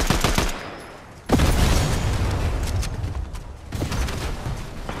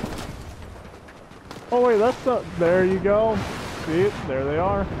 Oh wait, that's the... There you go. See? There they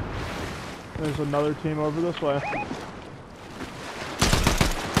are. There's another team over this way.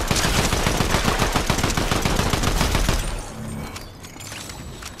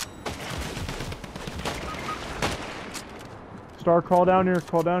 Star, crawl down here,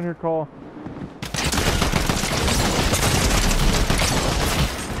 crawl down here, crawl.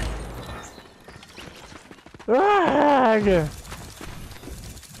 Ah!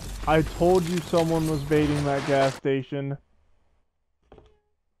 I told you someone was baiting that gas station.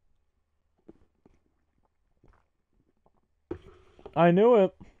 I knew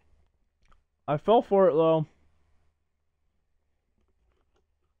it. I fell for it though.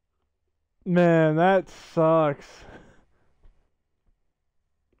 Man, that sucks.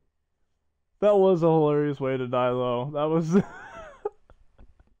 That was a hilarious way to die, though. That was...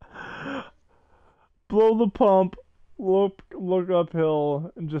 Blow the pump, look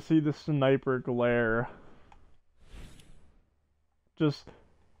uphill, and just see the sniper glare. I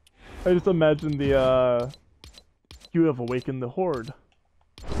just imagine the, you have awakened the horde.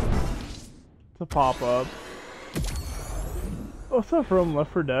 To pop up. What's that from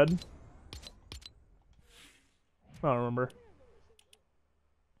Left 4 Dead? I don't remember.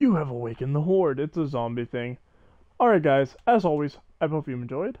 You have awakened the horde. It's a zombie thing. Alright guys, as always, I hope you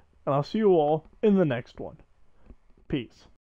enjoyed, and I'll see you all in the next one. Peace.